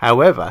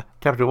 However,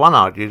 Capital One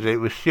argues that it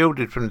was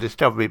shielded from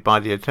discovery by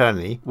the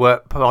attorney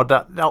work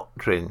product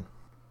doctrine.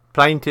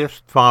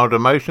 Plaintiffs filed a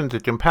motion to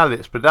compel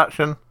its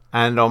production,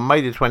 and on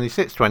May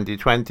 26,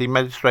 2020,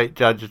 Magistrate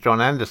Judge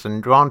John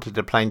Anderson granted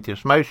the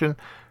plaintiff's motion,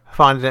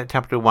 finding that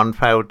Capital One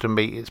failed to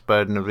meet its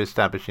burden of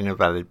establishing a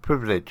valid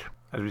privilege.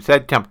 As we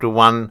said, Capital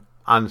One,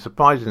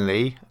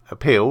 unsurprisingly,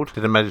 appealed to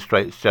the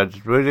magistrate's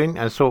judge's ruling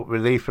and sought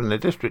relief from the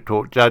district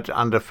court judge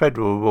under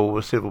Federal Rule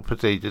of Civil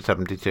Procedure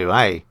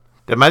 72A.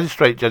 The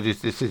magistrate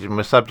judge's decision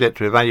was subject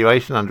to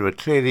evaluation under a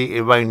clearly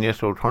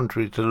erroneous or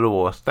contrary to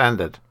law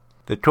standard.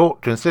 The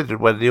court considered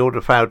whether the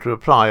order failed to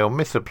apply or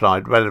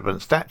misapplied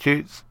relevant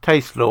statutes,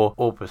 case law,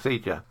 or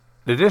procedure.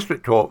 The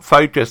district court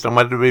focused on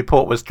whether the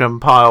report was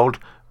compiled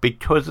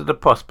because of the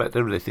prospect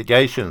of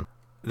litigation.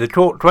 The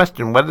court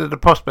questioned whether the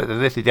prospect of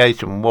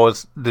litigation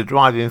was the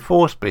driving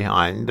force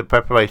behind the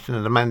preparation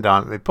of the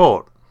Mediant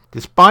report.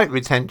 Despite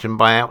retention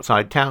by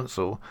outside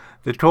counsel,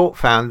 the court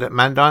found that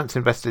Mediant's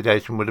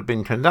investigation would have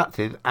been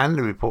conducted and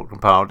the report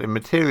compiled in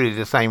materially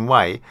the same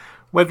way,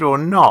 whether or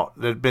not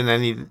there had been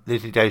any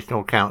litigation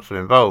or counsel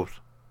involved.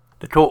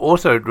 The court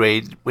also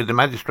agreed with the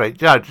magistrate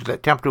judge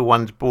that Capital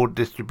One's broad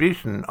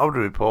distribution of the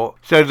report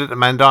showed that the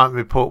Mediant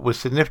report was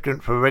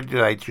significant for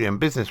regulatory and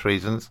business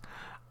reasons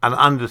and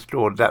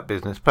underscored that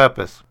business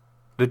purpose.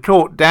 The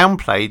court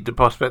downplayed the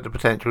prospect of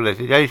potential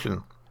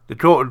litigation. The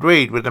court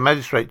agreed with the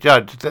magistrate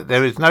judge that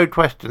there is no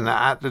question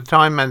that at the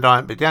time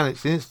Mediant began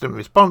its incident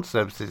response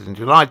services in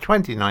July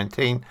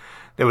 2019,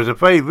 there was a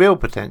very real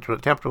potential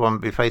that Capital One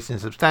would be facing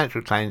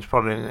substantial claims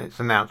following its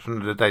announcement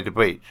of the data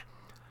breach.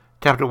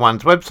 Capital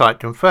One's website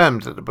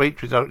confirms that the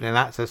breach resulted in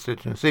access to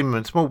consumer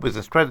and small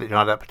business credit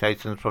card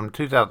applications from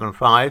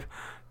 2005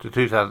 to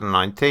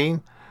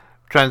 2019,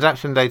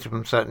 transaction data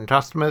from certain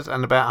customers,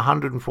 and about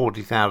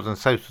 140,000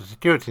 social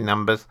security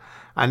numbers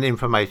and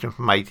information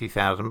from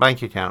 80,000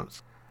 bank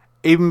accounts.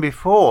 Even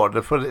before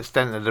the full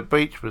extent of the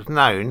breach was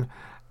known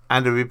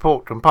and a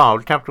report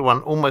compiled, Capital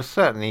One almost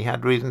certainly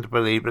had reason to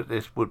believe that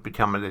this would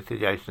become a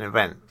litigation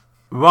event.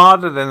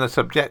 Rather than a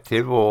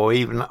subjective or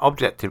even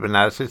objective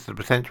analysis of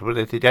the potential for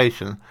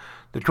litigation,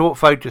 the court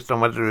focused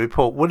on whether the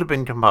report would have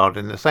been compiled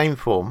in the same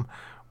form,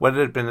 whether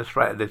there had been a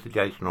threat of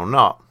litigation or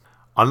not.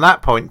 On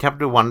that point,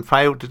 Capital One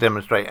failed to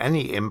demonstrate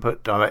any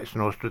input,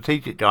 direction or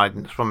strategic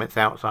guidance from its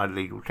outside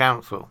legal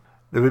counsel.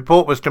 The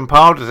report was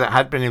compiled as it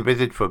had been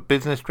envisaged for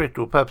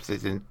business-critical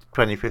purposes in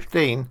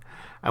 2015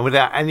 and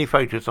without any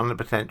focus on the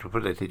potential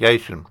for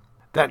litigation.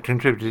 That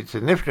contributed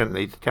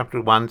significantly to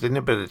Capital One's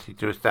inability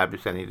to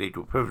establish any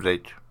legal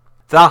privilege.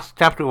 Thus,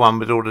 Capital One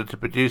was ordered to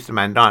produce the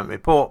Mandiant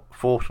report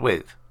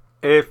forthwith.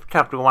 If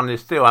Capital One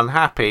is still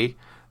unhappy,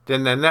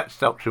 then their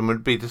next option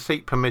would be to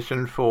seek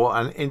permission for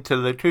an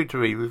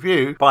interlocutory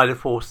review by the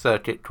Fourth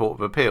Circuit Court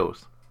of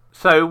Appeals.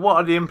 So what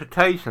are the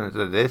implications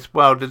of this?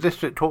 Well, the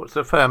District Court's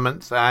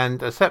affirmance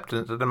and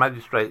acceptance of the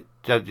Magistrate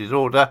Judge's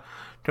order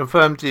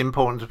confirms the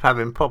importance of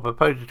having proper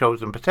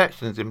protocols and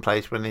protections in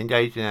place when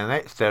engaging an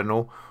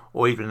external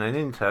or even an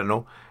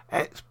internal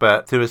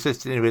expert to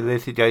assist in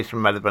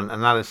litigation-relevant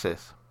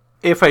analysis.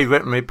 If a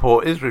written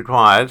report is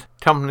required,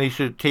 companies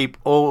should keep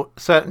all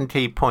certain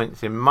key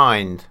points in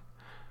mind,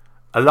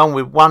 along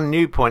with one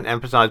new point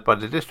emphasised by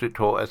the District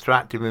Court as to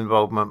active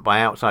involvement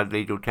by outside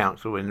legal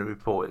counsel in the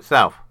report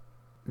itself.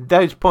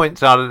 Those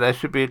points are that there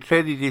should be a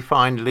clearly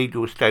defined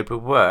legal scope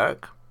of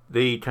work,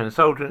 the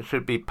consultant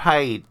should be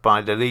paid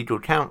by the legal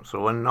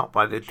counsel and not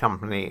by the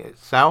company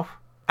itself,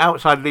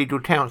 outside legal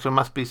counsel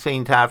must be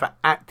seen to have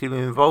active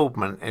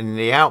involvement in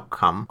the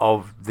outcome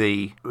of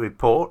the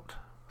report.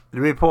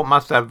 The report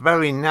must have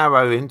very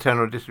narrow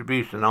internal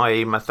distribution,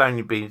 i.e. must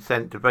only be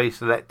sent to very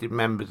selected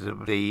members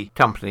of the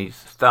company's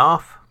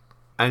staff,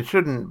 and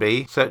shouldn't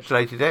be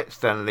circulated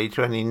externally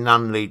to any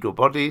non-legal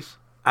bodies,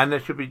 and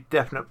there should be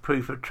definite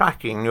proof of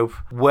tracking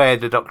of where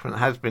the document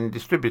has been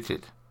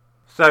distributed.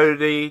 So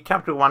the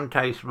Capital One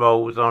case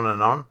rolls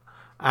on,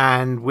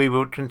 and we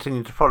will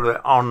continue to follow it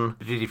on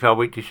the GDPR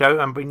Weekly Show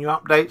and bring you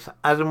updates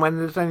as and when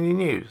there's any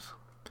news.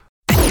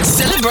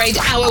 Celebrate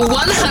our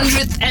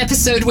 100th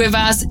episode with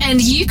us and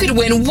you could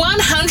win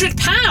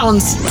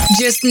 £100.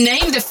 Just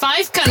name the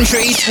 5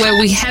 countries where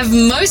we have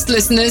most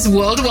listeners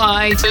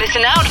worldwide.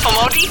 Listen out for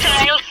more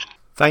details.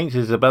 Thanks,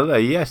 Isabella.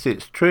 Yes,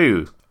 it's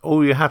true.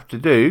 All you have to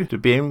do to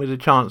be in with a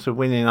chance of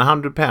winning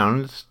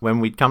 £100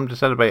 when we come to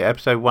celebrate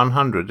episode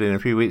 100 in a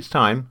few weeks'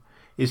 time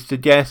is to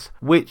guess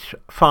which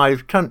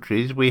 5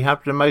 countries we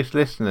have the most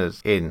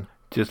listeners in.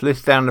 Just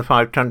list down the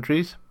 5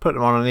 countries, put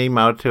them on an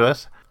email to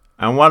us,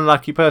 and one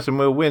lucky person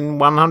will win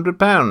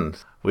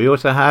 £100. We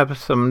also have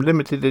some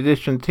limited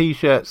edition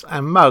t-shirts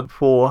and mug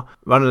for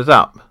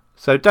runners-up.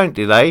 So don't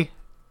delay,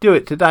 do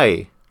it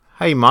today.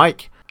 Hey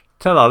Mike,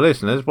 tell our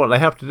listeners what they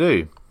have to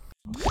do.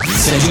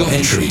 Send your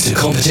entry to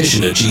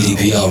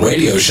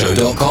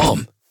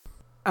competition@gdprradioshow.com.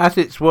 At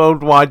its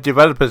Worldwide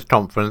Developers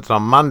Conference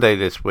on Monday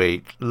this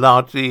week,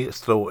 largely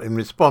it's thought in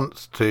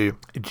response to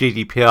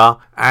GDPR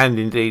and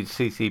indeed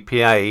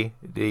CCPA,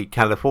 the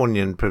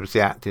Californian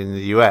Privacy Act in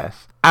the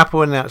US,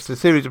 Apple announced a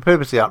series of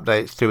privacy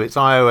updates to its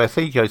iOS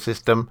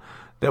ecosystem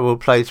that will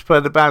place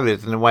further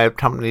barriers in the way of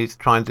companies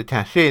trying to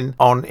cash in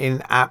on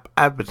in-app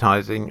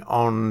advertising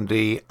on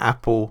the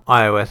Apple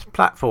iOS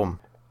platform.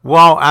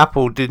 While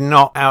Apple did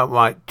not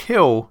outright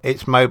kill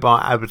its mobile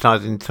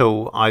advertising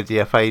tool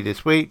IDFA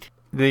this week,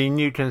 the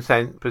new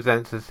consent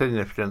presents a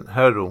significant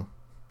hurdle.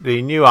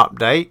 The new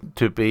update,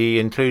 to be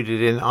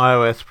included in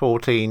iOS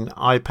 14,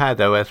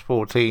 iPadOS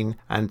 14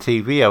 and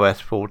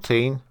tvOS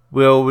 14,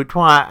 will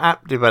require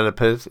app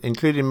developers,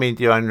 including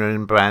media owners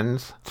and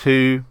brands,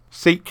 to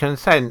seek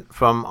consent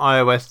from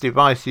iOS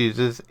device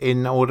users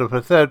in order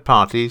for third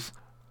parties,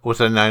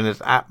 also known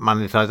as app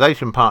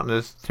monetization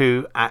partners,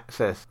 to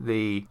access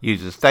the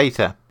user's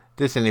data.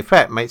 This in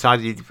effect makes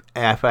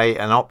IDFA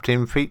an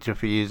opt-in feature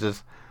for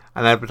users,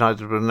 and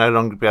advertisers will no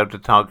longer be able to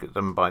target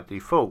them by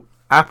default.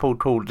 Apple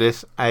called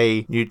this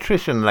a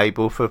nutrition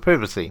label for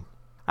privacy.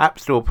 App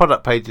Store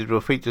product pages will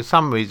feature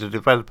summaries of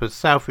developers'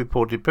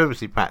 self-reported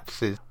privacy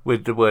practices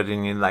with the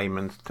wording in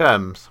layman's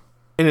terms.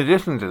 In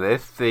addition to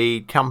this,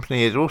 the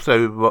company is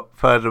also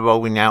further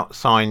rolling out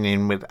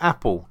Sign-In with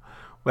Apple,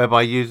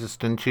 whereby users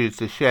can choose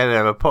to share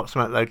their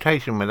approximate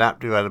location with app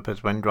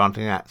developers when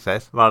granting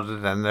access rather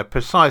than their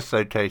precise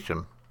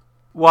location.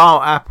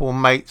 While Apple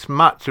makes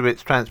much of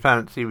its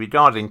transparency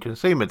regarding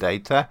consumer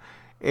data,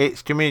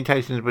 its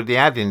communications with the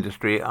ad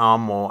industry are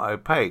more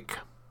opaque.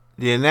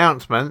 The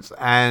announcements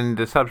and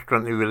the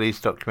subsequently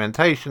released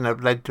documentation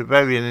have led to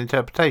varying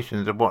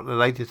interpretations of what the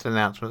latest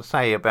announcements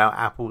say about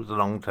Apple's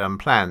long-term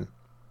plan.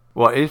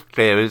 What is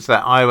clear is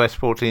that iOS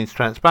 14's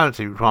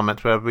transparency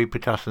requirements will have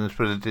repercussions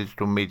for the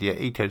digital media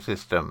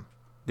ecosystem.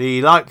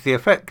 The likely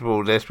effect of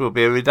all this will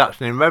be a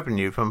reduction in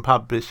revenue from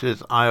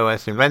publishers'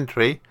 iOS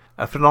inventory,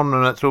 a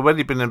phenomenon that's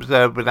already been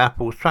observed with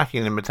Apple's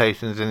tracking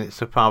limitations in its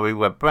Safari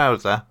web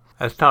browser,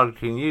 as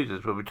targeting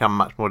users will become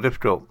much more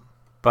difficult.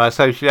 By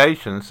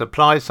association,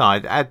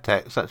 supply-side ad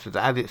tech such as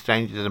ad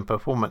exchanges and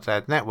performance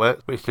ad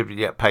networks, which typically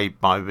get paid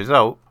by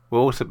result, will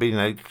also be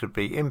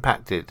negatively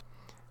impacted.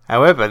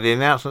 However, the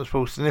announcements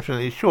fall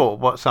significantly short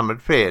of what some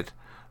had feared,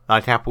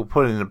 like Apple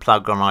pulling the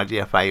plug on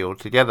IDFA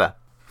altogether.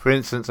 For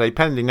instance, a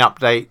pending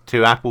update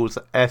to Apple's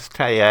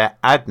SK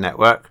ad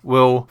network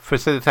will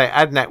facilitate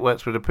ad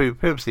networks with approved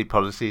privacy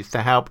policies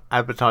to help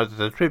advertisers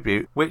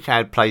attribute which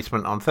ad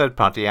placement on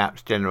third-party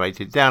apps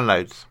generated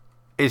downloads.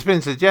 It's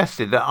been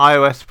suggested that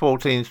iOS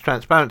 14's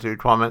transparency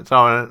requirements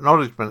are an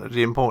acknowledgement of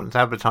the importance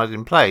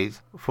advertising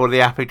plays for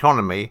the app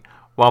economy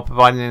while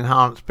providing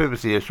enhanced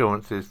privacy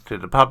assurances to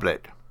the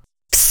public.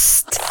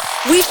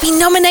 We've been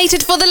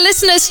nominated for the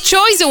Listener's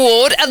Choice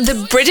Award at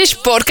the British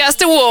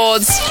Podcast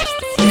Awards.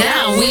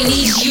 Now we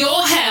need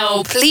your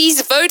help.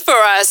 Please vote for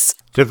us.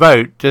 To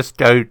vote, just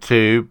go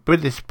to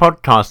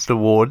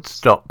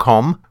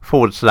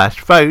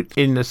BritishPodcastAwards.com/vote.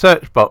 In the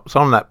search box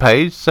on that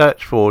page,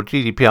 search for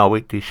GDPR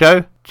Weekly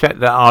Show, check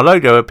that our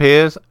logo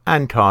appears,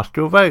 and cast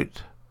your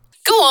vote.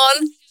 Go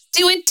on,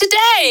 do it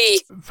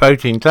today.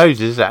 Voting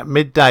closes at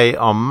midday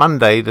on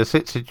Monday, the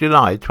 6th of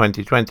July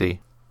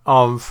 2020.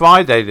 On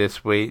Friday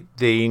this week,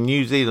 the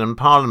New Zealand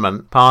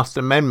Parliament passed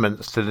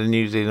amendments to the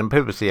New Zealand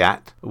Privacy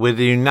Act with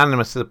the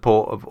unanimous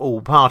support of all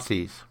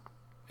parties.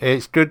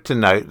 It's good to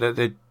note that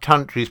the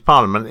country's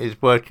parliament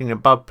is working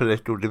above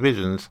political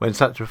divisions when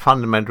such a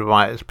fundamental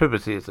right as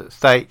privacy is at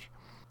stake,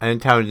 an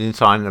encouraging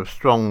sign of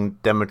strong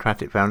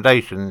democratic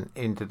foundation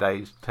in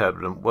today's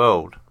turbulent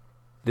world.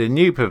 The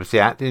new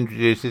Privacy Act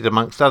introduces,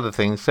 amongst other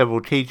things,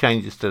 several key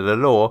changes to the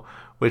law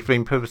which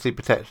bring privacy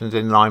protections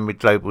in line with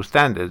global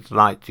standards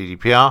like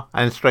GDPR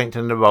and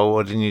strengthen the role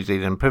of the New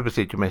Zealand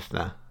Privacy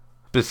Commissioner.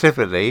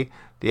 Specifically,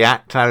 the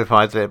Act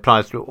clarifies that it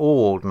applies to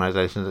all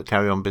organisations that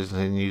carry on business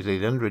in New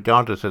Zealand,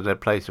 regardless of their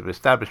place of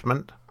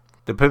establishment.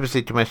 The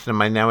Privacy Commissioner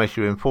may now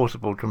issue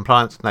enforceable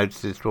compliance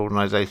notices to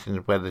organisations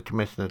where the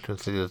Commissioner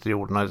considers the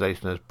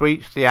organisation has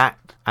breached the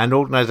Act, and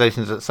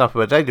organisations that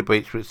suffer a data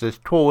breach which has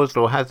caused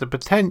or has the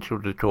potential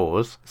to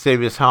cause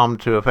serious harm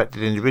to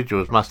affected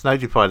individuals must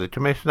notify the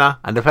Commissioner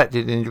and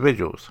affected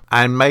individuals,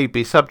 and may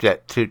be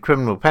subject to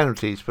criminal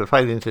penalties for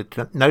failing to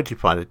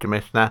notify the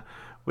Commissioner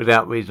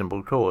without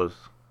reasonable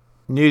cause.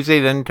 New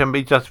Zealand can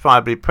be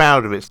justifiably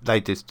proud of its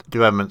latest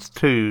developments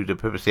to the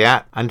Privacy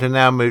Act and can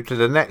now move to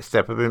the next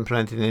step of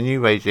implementing the new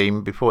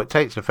regime before it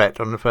takes effect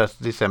on the 1st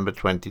of December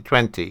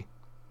 2020.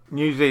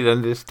 New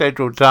Zealand is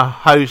scheduled to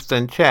host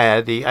and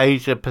chair the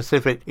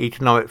Asia-Pacific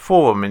Economic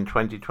Forum in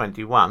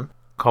 2021.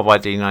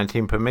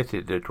 COVID-19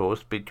 permitted, of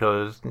course,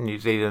 because New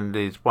Zealand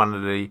is one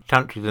of the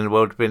countries in the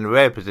world to be in a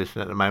rare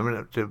position at the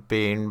moment of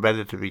being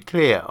relatively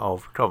clear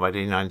of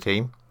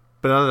COVID-19.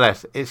 But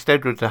nonetheless, it's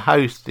scheduled to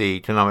host the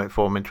Economic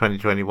Forum in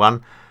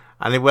 2021,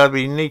 and it will be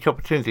a unique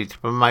opportunity to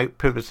promote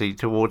privacy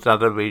towards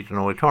other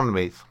regional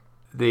economies.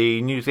 The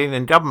New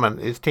Zealand government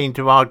is keen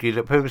to argue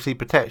that privacy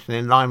protection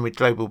in line with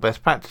global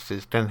best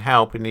practices can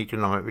help in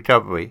economic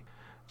recovery.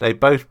 They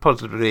both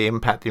positively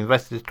impact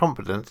investors'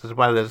 confidence as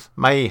well as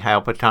may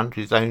help a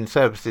country's own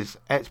services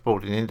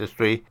exporting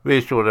industry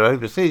reassure their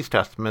overseas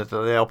customers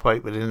that they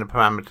operate within the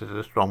parameters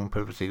of strong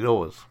privacy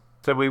laws.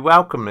 So we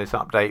welcome this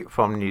update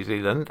from New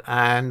Zealand,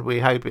 and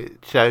we hope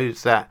it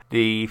shows that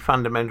the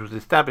fundamentals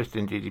established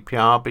in GDPR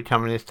are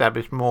becoming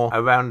established more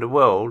around the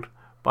world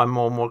by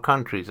more and more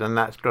countries, and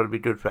that's got to be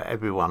good for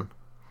everyone.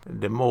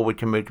 The more we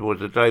can move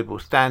towards a global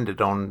standard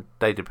on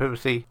data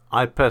privacy,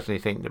 I personally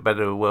think the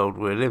better the world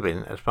we're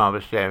living as far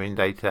as sharing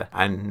data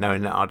and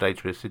knowing that our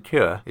data is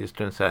secure is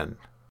concerned.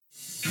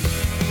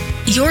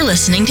 You're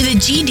listening to the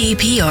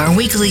GDPR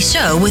Weekly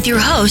Show with your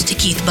host,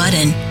 Keith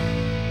Budden.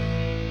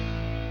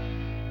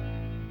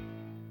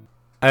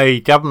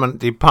 A government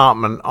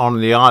department on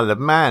the Isle of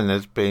Man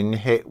has been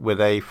hit with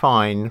a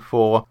fine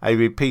for a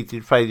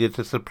repeated failure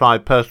to supply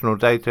personal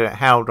data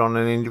held on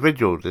an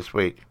individual this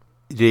week.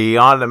 The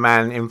Isle of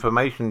Man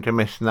Information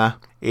Commissioner,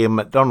 Ian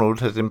MacDonald,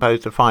 has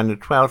imposed a fine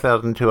of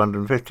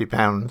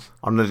 £12,250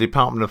 on the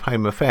Department of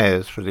Home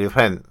Affairs for the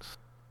offence.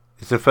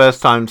 It's the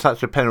first time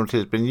such a penalty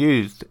has been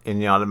used in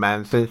the Isle of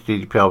Man since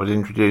GDPR was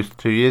introduced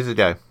 2 years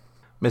ago.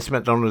 Mr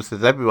MacDonald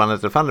says everyone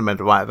has a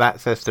fundamental right of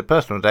access to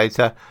personal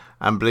data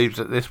and believes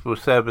that this will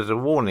serve as a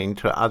warning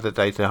to other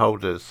data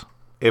holders.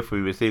 If we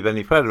receive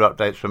any further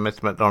updates from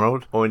Mr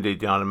MacDonald, or indeed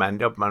the Isle of Man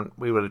government,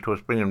 we will of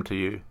course bring them to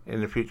you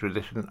in a future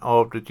edition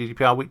of the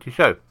GDPR Weekly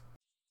Show.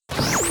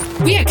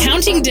 We are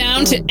counting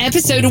down to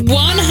episode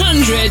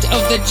 100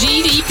 of the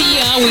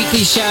GDPR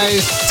Weekly Show.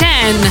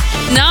 10,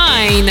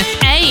 9,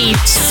 8,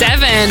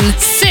 7,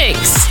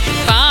 6,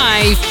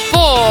 5,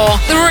 4,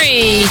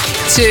 3,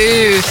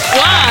 2,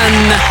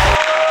 1.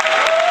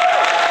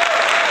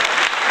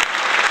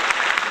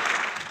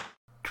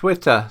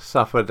 Twitter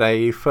suffered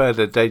a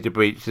further data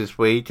breach this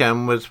week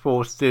and was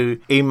forced to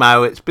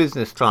email its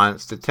business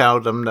clients to tell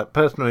them that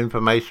personal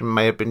information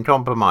may have been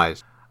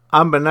compromised.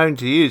 Unbeknown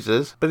to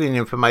users, billing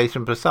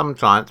information for some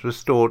clients was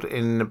stored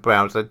in the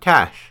browser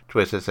cache,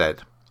 Twitter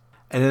said.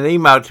 In an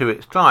email to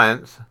its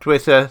clients,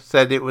 Twitter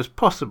said it was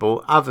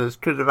possible others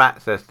could have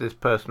accessed this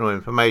personal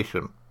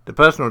information. The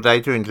personal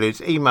data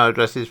includes email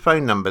addresses,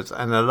 phone numbers,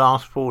 and the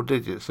last 4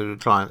 digits of the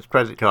client's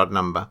credit card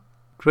number.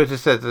 Twitter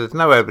says there's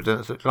no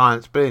evidence that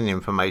clients' billing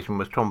information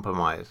was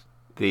compromised.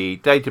 The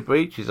data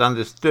breach is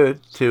understood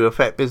to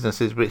affect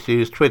businesses which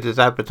use Twitter's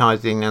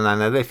advertising and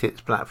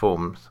analytics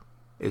platforms.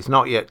 It's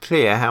not yet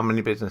clear how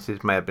many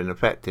businesses may have been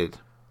affected.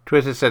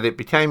 Twitter said it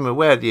became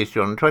aware of the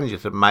issue on the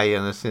 20th of May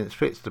and has since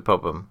fixed the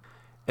problem.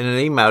 In an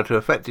email to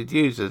affected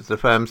users, the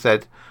firm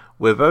said,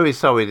 "We're very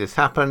sorry this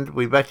happened.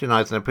 We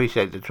recognise and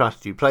appreciate the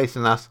trust you place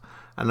in us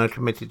and are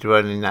committed to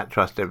earning that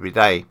trust every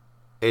day.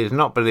 It is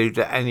not believed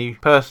that any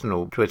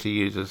personal Twitter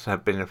users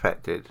have been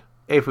affected.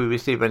 If we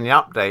receive any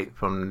update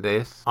from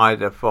this,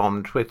 either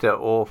from Twitter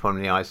or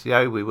from the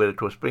ICO, we will of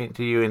course bring it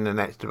to you in the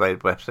next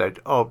available episode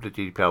of the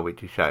GDPR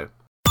Weekly Show."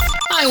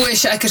 I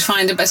wish I could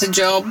find a better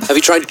job. Have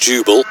you tried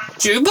Jubal?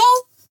 Jubal?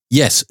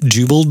 Yes,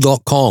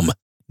 Jubal.com.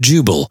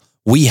 Jubal.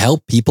 We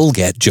help people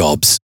get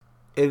jobs.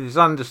 It is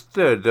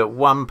understood that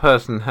one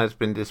person has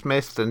been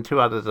dismissed and 2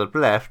 others have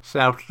left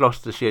South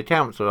Gloucestershire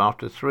Council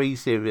after 3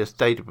 serious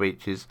data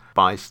breaches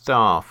by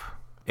staff.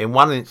 In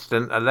one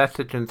instance, a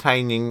letter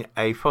containing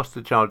a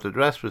foster child's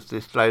address was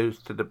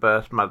disclosed to the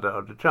birth mother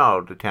of the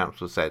child, the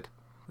council said.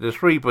 The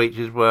 3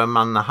 breaches were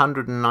among the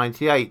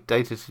 198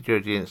 data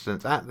security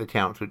incidents at the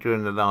council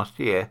during the last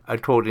year,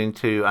 according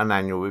to an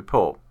annual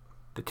report.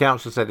 The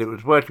council said it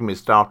was working with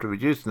staff to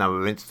reduce the number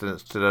of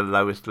incidents to the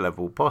lowest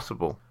level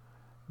possible.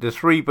 The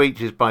 3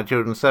 breaches by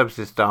children's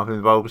services staff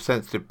involved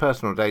sensitive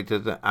personal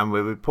data and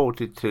were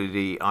reported to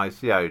the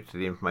ICO, to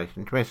the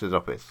Information Commissioner's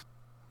Office.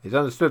 It's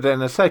understood that in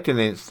the second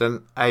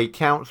instance, a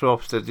council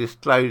officer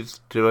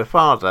disclosed to a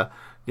father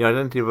the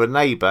identity of a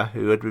neighbour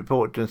who had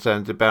reported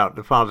concerns about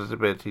the father's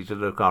ability to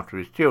look after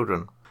his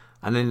children.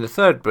 And in the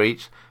third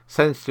breach,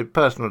 sensitive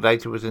personal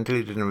data was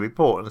included in a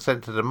report and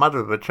sent to the mother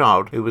of a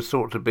child who was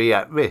thought to be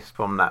at risk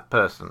from that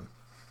person.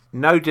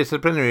 No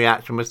disciplinary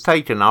action was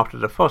taken after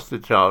the foster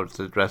child's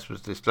address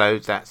was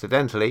disclosed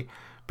accidentally,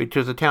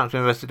 because the council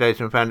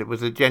investigation found it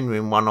was a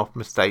genuine one-off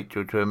mistake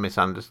due to a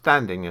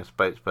misunderstanding, a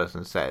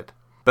spokesperson said.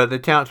 But the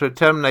council had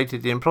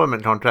terminated the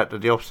employment contract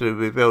of the officer who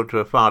revealed to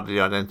a father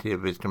the identity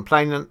of his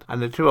complainant,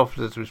 and the 2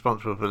 officers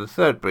responsible for the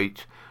third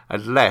breach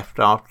had left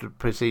after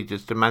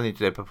procedures to manage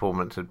their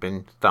performance had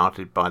been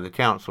started by the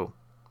council.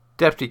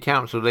 Deputy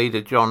Council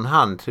Leader John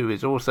Hunt, who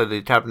is also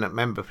the Cabinet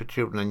Member for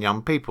Children and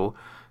Young People,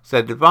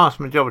 said the vast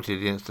majority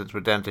of the incidents were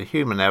down to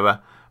human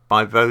error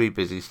by very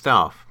busy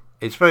staff.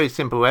 It's very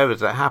simple errors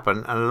that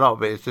happen, and a lot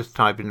of it is just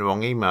typing the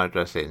wrong email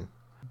address in.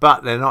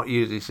 But they're not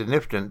usually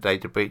significant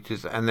data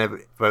breaches and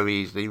they're very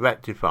easily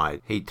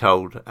rectified, he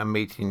told a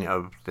meeting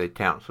of the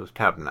council's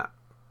cabinet.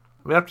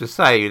 We have to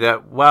say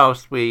that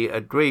whilst we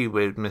agree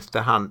with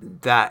Mr.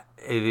 Hunt that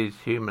it is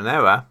human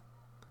error,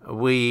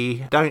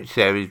 we don't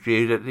share his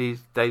view that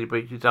these data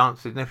breaches aren't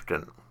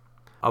significant.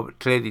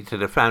 Clearly to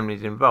the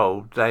families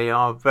involved, they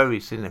are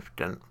very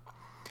significant.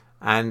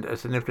 And a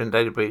significant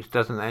data breach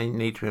doesn't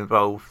need to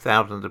involve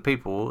thousands of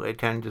people. It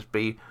can just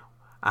be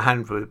a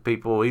handful of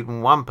people or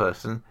even one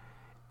person,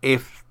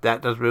 if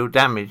that does real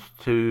damage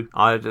to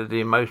either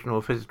the emotional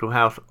or physical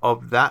health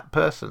of that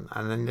person.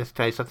 And in this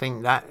case, I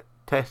think that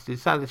test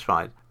is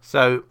satisfied.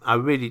 So I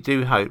really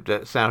do hope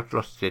that South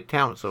Gloucestershire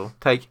Council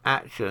take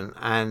action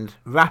and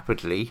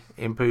rapidly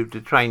improve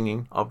the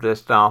training of their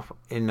staff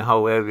in the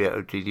whole area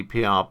of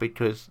GDPR,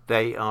 because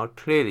they are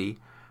clearly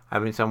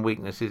having some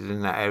weaknesses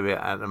in that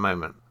area at the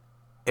moment.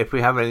 If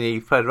we have any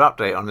further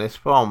update on this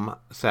from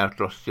South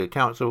Gloucestershire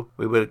Council,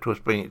 we will of course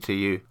bring it to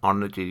you on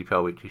the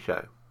GDPR Weekly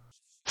Show.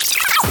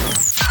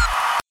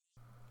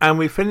 And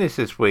we finish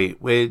this week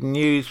with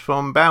news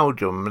from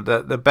Belgium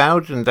that the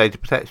Belgian Data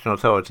Protection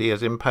Authority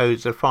has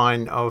imposed a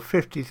fine of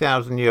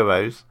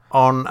 €50,000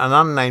 on an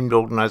unnamed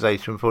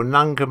organisation for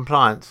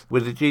non-compliance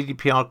with the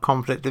GDPR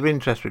conflict of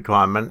interest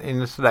requirement in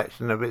the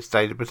selection of its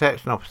data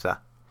protection officer.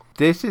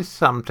 This is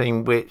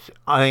something which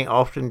I think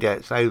often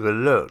gets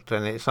overlooked,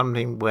 and it's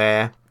something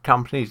where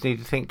companies need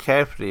to think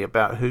carefully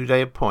about who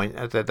they appoint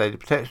as their data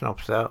protection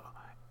officer,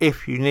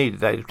 if you need a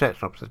data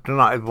protection officer.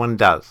 Not everyone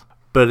does.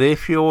 But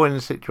if you're in a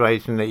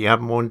situation that you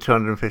have more than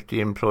 250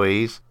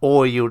 employees,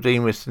 or you're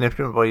dealing with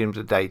significant volumes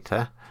of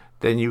data,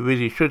 then you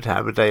really should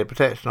have a data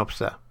protection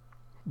officer.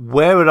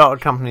 Where a lot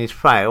of companies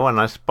fail, and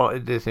I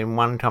spotted this in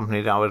one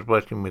company that I was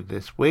working with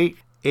this week,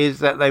 is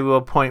that they will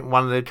appoint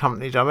one of the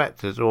company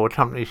directors or a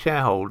company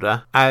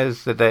shareholder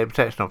as the data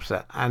protection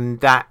officer,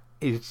 and that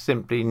is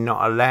simply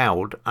not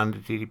allowed under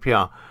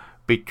GDPR,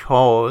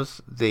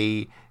 because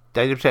the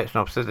data protection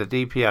officer, the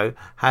DPO,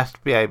 has to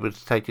be able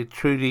to take a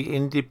truly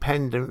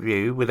independent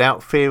view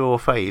without fear or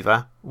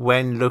favour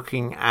when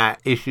looking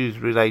at issues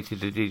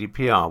related to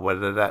GDPR,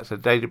 whether that's a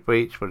data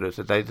breach, whether it's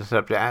a data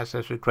subject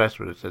access request,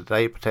 whether it's a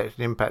data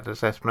protection impact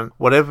assessment,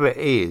 whatever it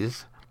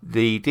is,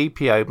 the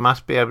DPO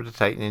must be able to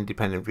take an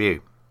independent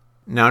view.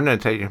 Now, I'm going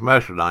to take the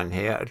commercial line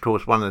here. Of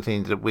course, one of the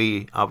things that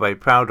we are very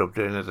proud of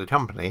doing as a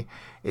company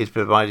is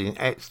providing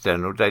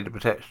external data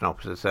protection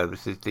officer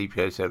services,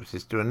 DPO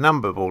services, to a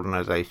number of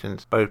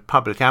organisations, both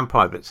public and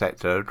private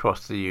sector,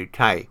 across the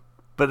UK.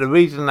 But the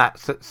reason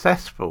that's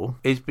successful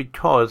is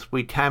because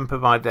we can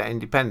provide that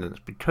independence.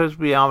 Because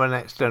we are an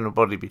external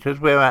body, because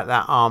we're at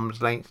that arm's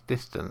length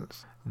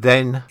distance,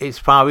 then it's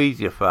far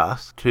easier for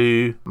us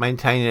to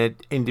maintain an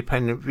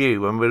independent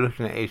view when we're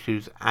looking at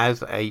issues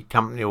as a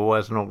company or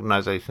as an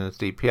organisation as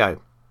DPO.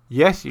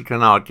 Yes, you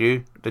can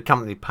argue the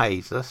company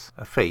pays us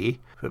a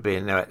fee for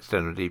being their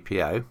external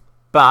DPO,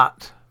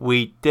 but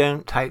we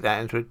don't take that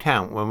into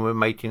account when we're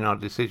making our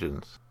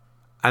decisions.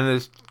 And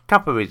there's a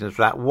couple of reasons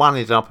for that. One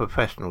is our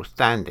professional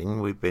standing.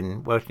 We've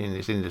been working in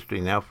this industry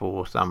now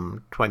for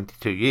some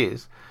 22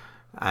 years,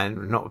 and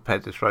we're not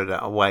prepared to throw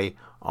that away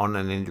on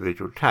an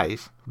individual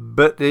case.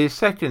 But the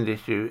second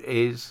issue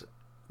is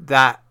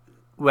that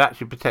we're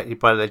actually protected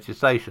by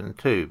legislation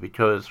too,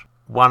 because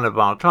one of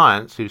our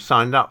clients who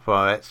signed up for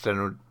our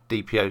external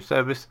DPO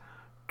service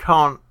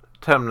can't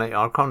terminate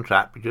our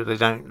contract because they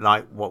don't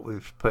like what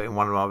we've put in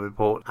one of our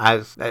reports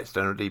as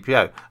external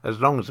DPO,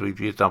 as long as we've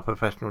used our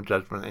professional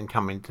judgment in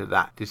coming to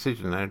that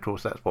decision. And of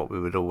course that's what we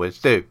would always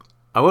do.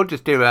 I will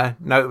just do a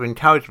note of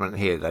encouragement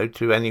here though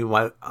to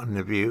anyone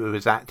of you who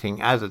is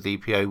acting as a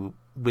DPO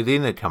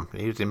within a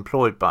company, who's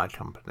employed by a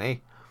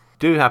company.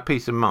 Do have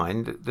peace of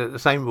mind that the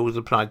same rules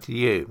apply to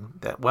you,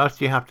 that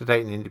whilst you have to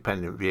take an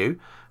independent view,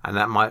 and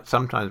that might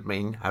sometimes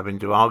mean having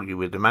to argue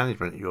with the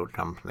management of your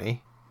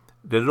company,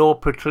 the law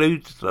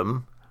precludes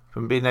them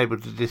from being able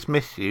to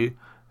dismiss you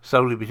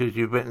solely because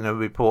you've written a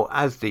report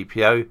as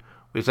DPO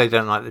which they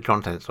don't like the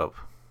contents of.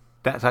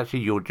 That's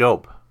actually your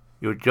job.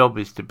 Your job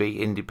is to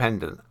be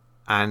independent,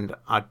 and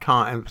I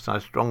can't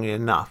emphasise strongly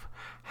enough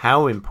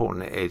how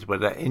important it is,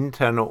 whether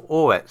internal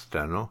or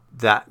external,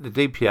 that the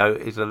DPO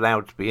is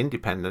allowed to be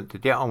independent, to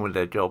get on with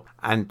their job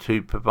and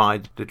to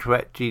provide the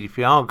correct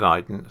GDPR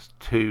guidance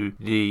to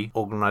the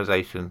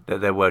organisation that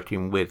they're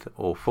working with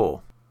or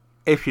for.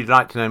 If you'd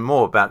like to know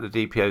more about the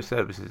DPO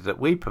services that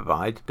we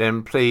provide,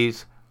 then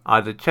please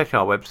either check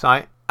our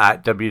website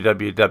at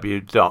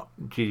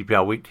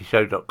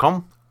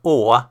www.gdprweeklyshow.com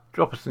or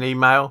drop us an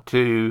email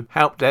to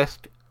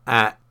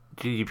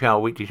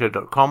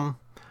helpdesk@gdprweeklyshow.com,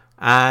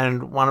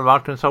 and one of our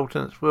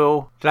consultants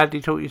will gladly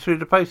talk you through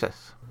the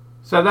process.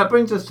 So that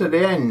brings us to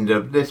the end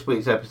of this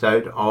week's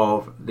episode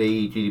of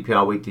the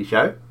GDPR Weekly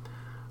Show.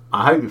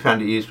 I hope you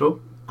found it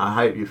useful. I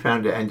hope you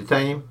found it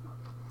entertaining.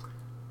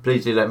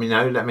 Please do let me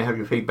know. Let me have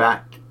your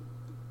feedback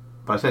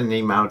by sending an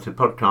email to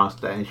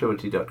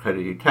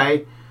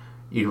podcast@ensurety.co.uk.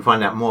 You can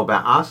find out more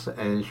about us at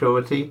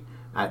Ensurety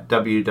at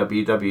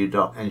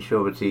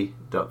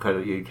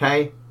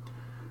www.ensurety.co.uk.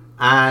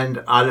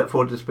 And I look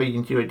forward to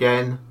speaking to you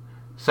again,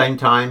 same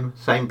time,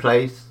 same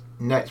place,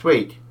 next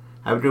week.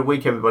 Have a good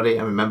week, everybody,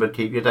 and remember to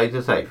keep your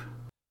data safe.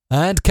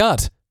 And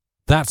cut.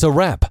 That's a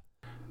wrap.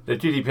 The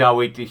GDPR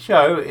Weekly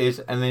Show is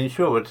an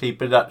Ensurety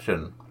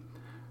production.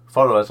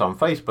 Follow us on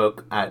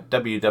Facebook at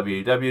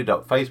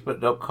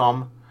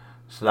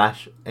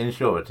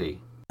www.facebook.com/Ensurety.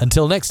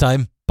 Until next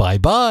time,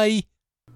 bye-bye.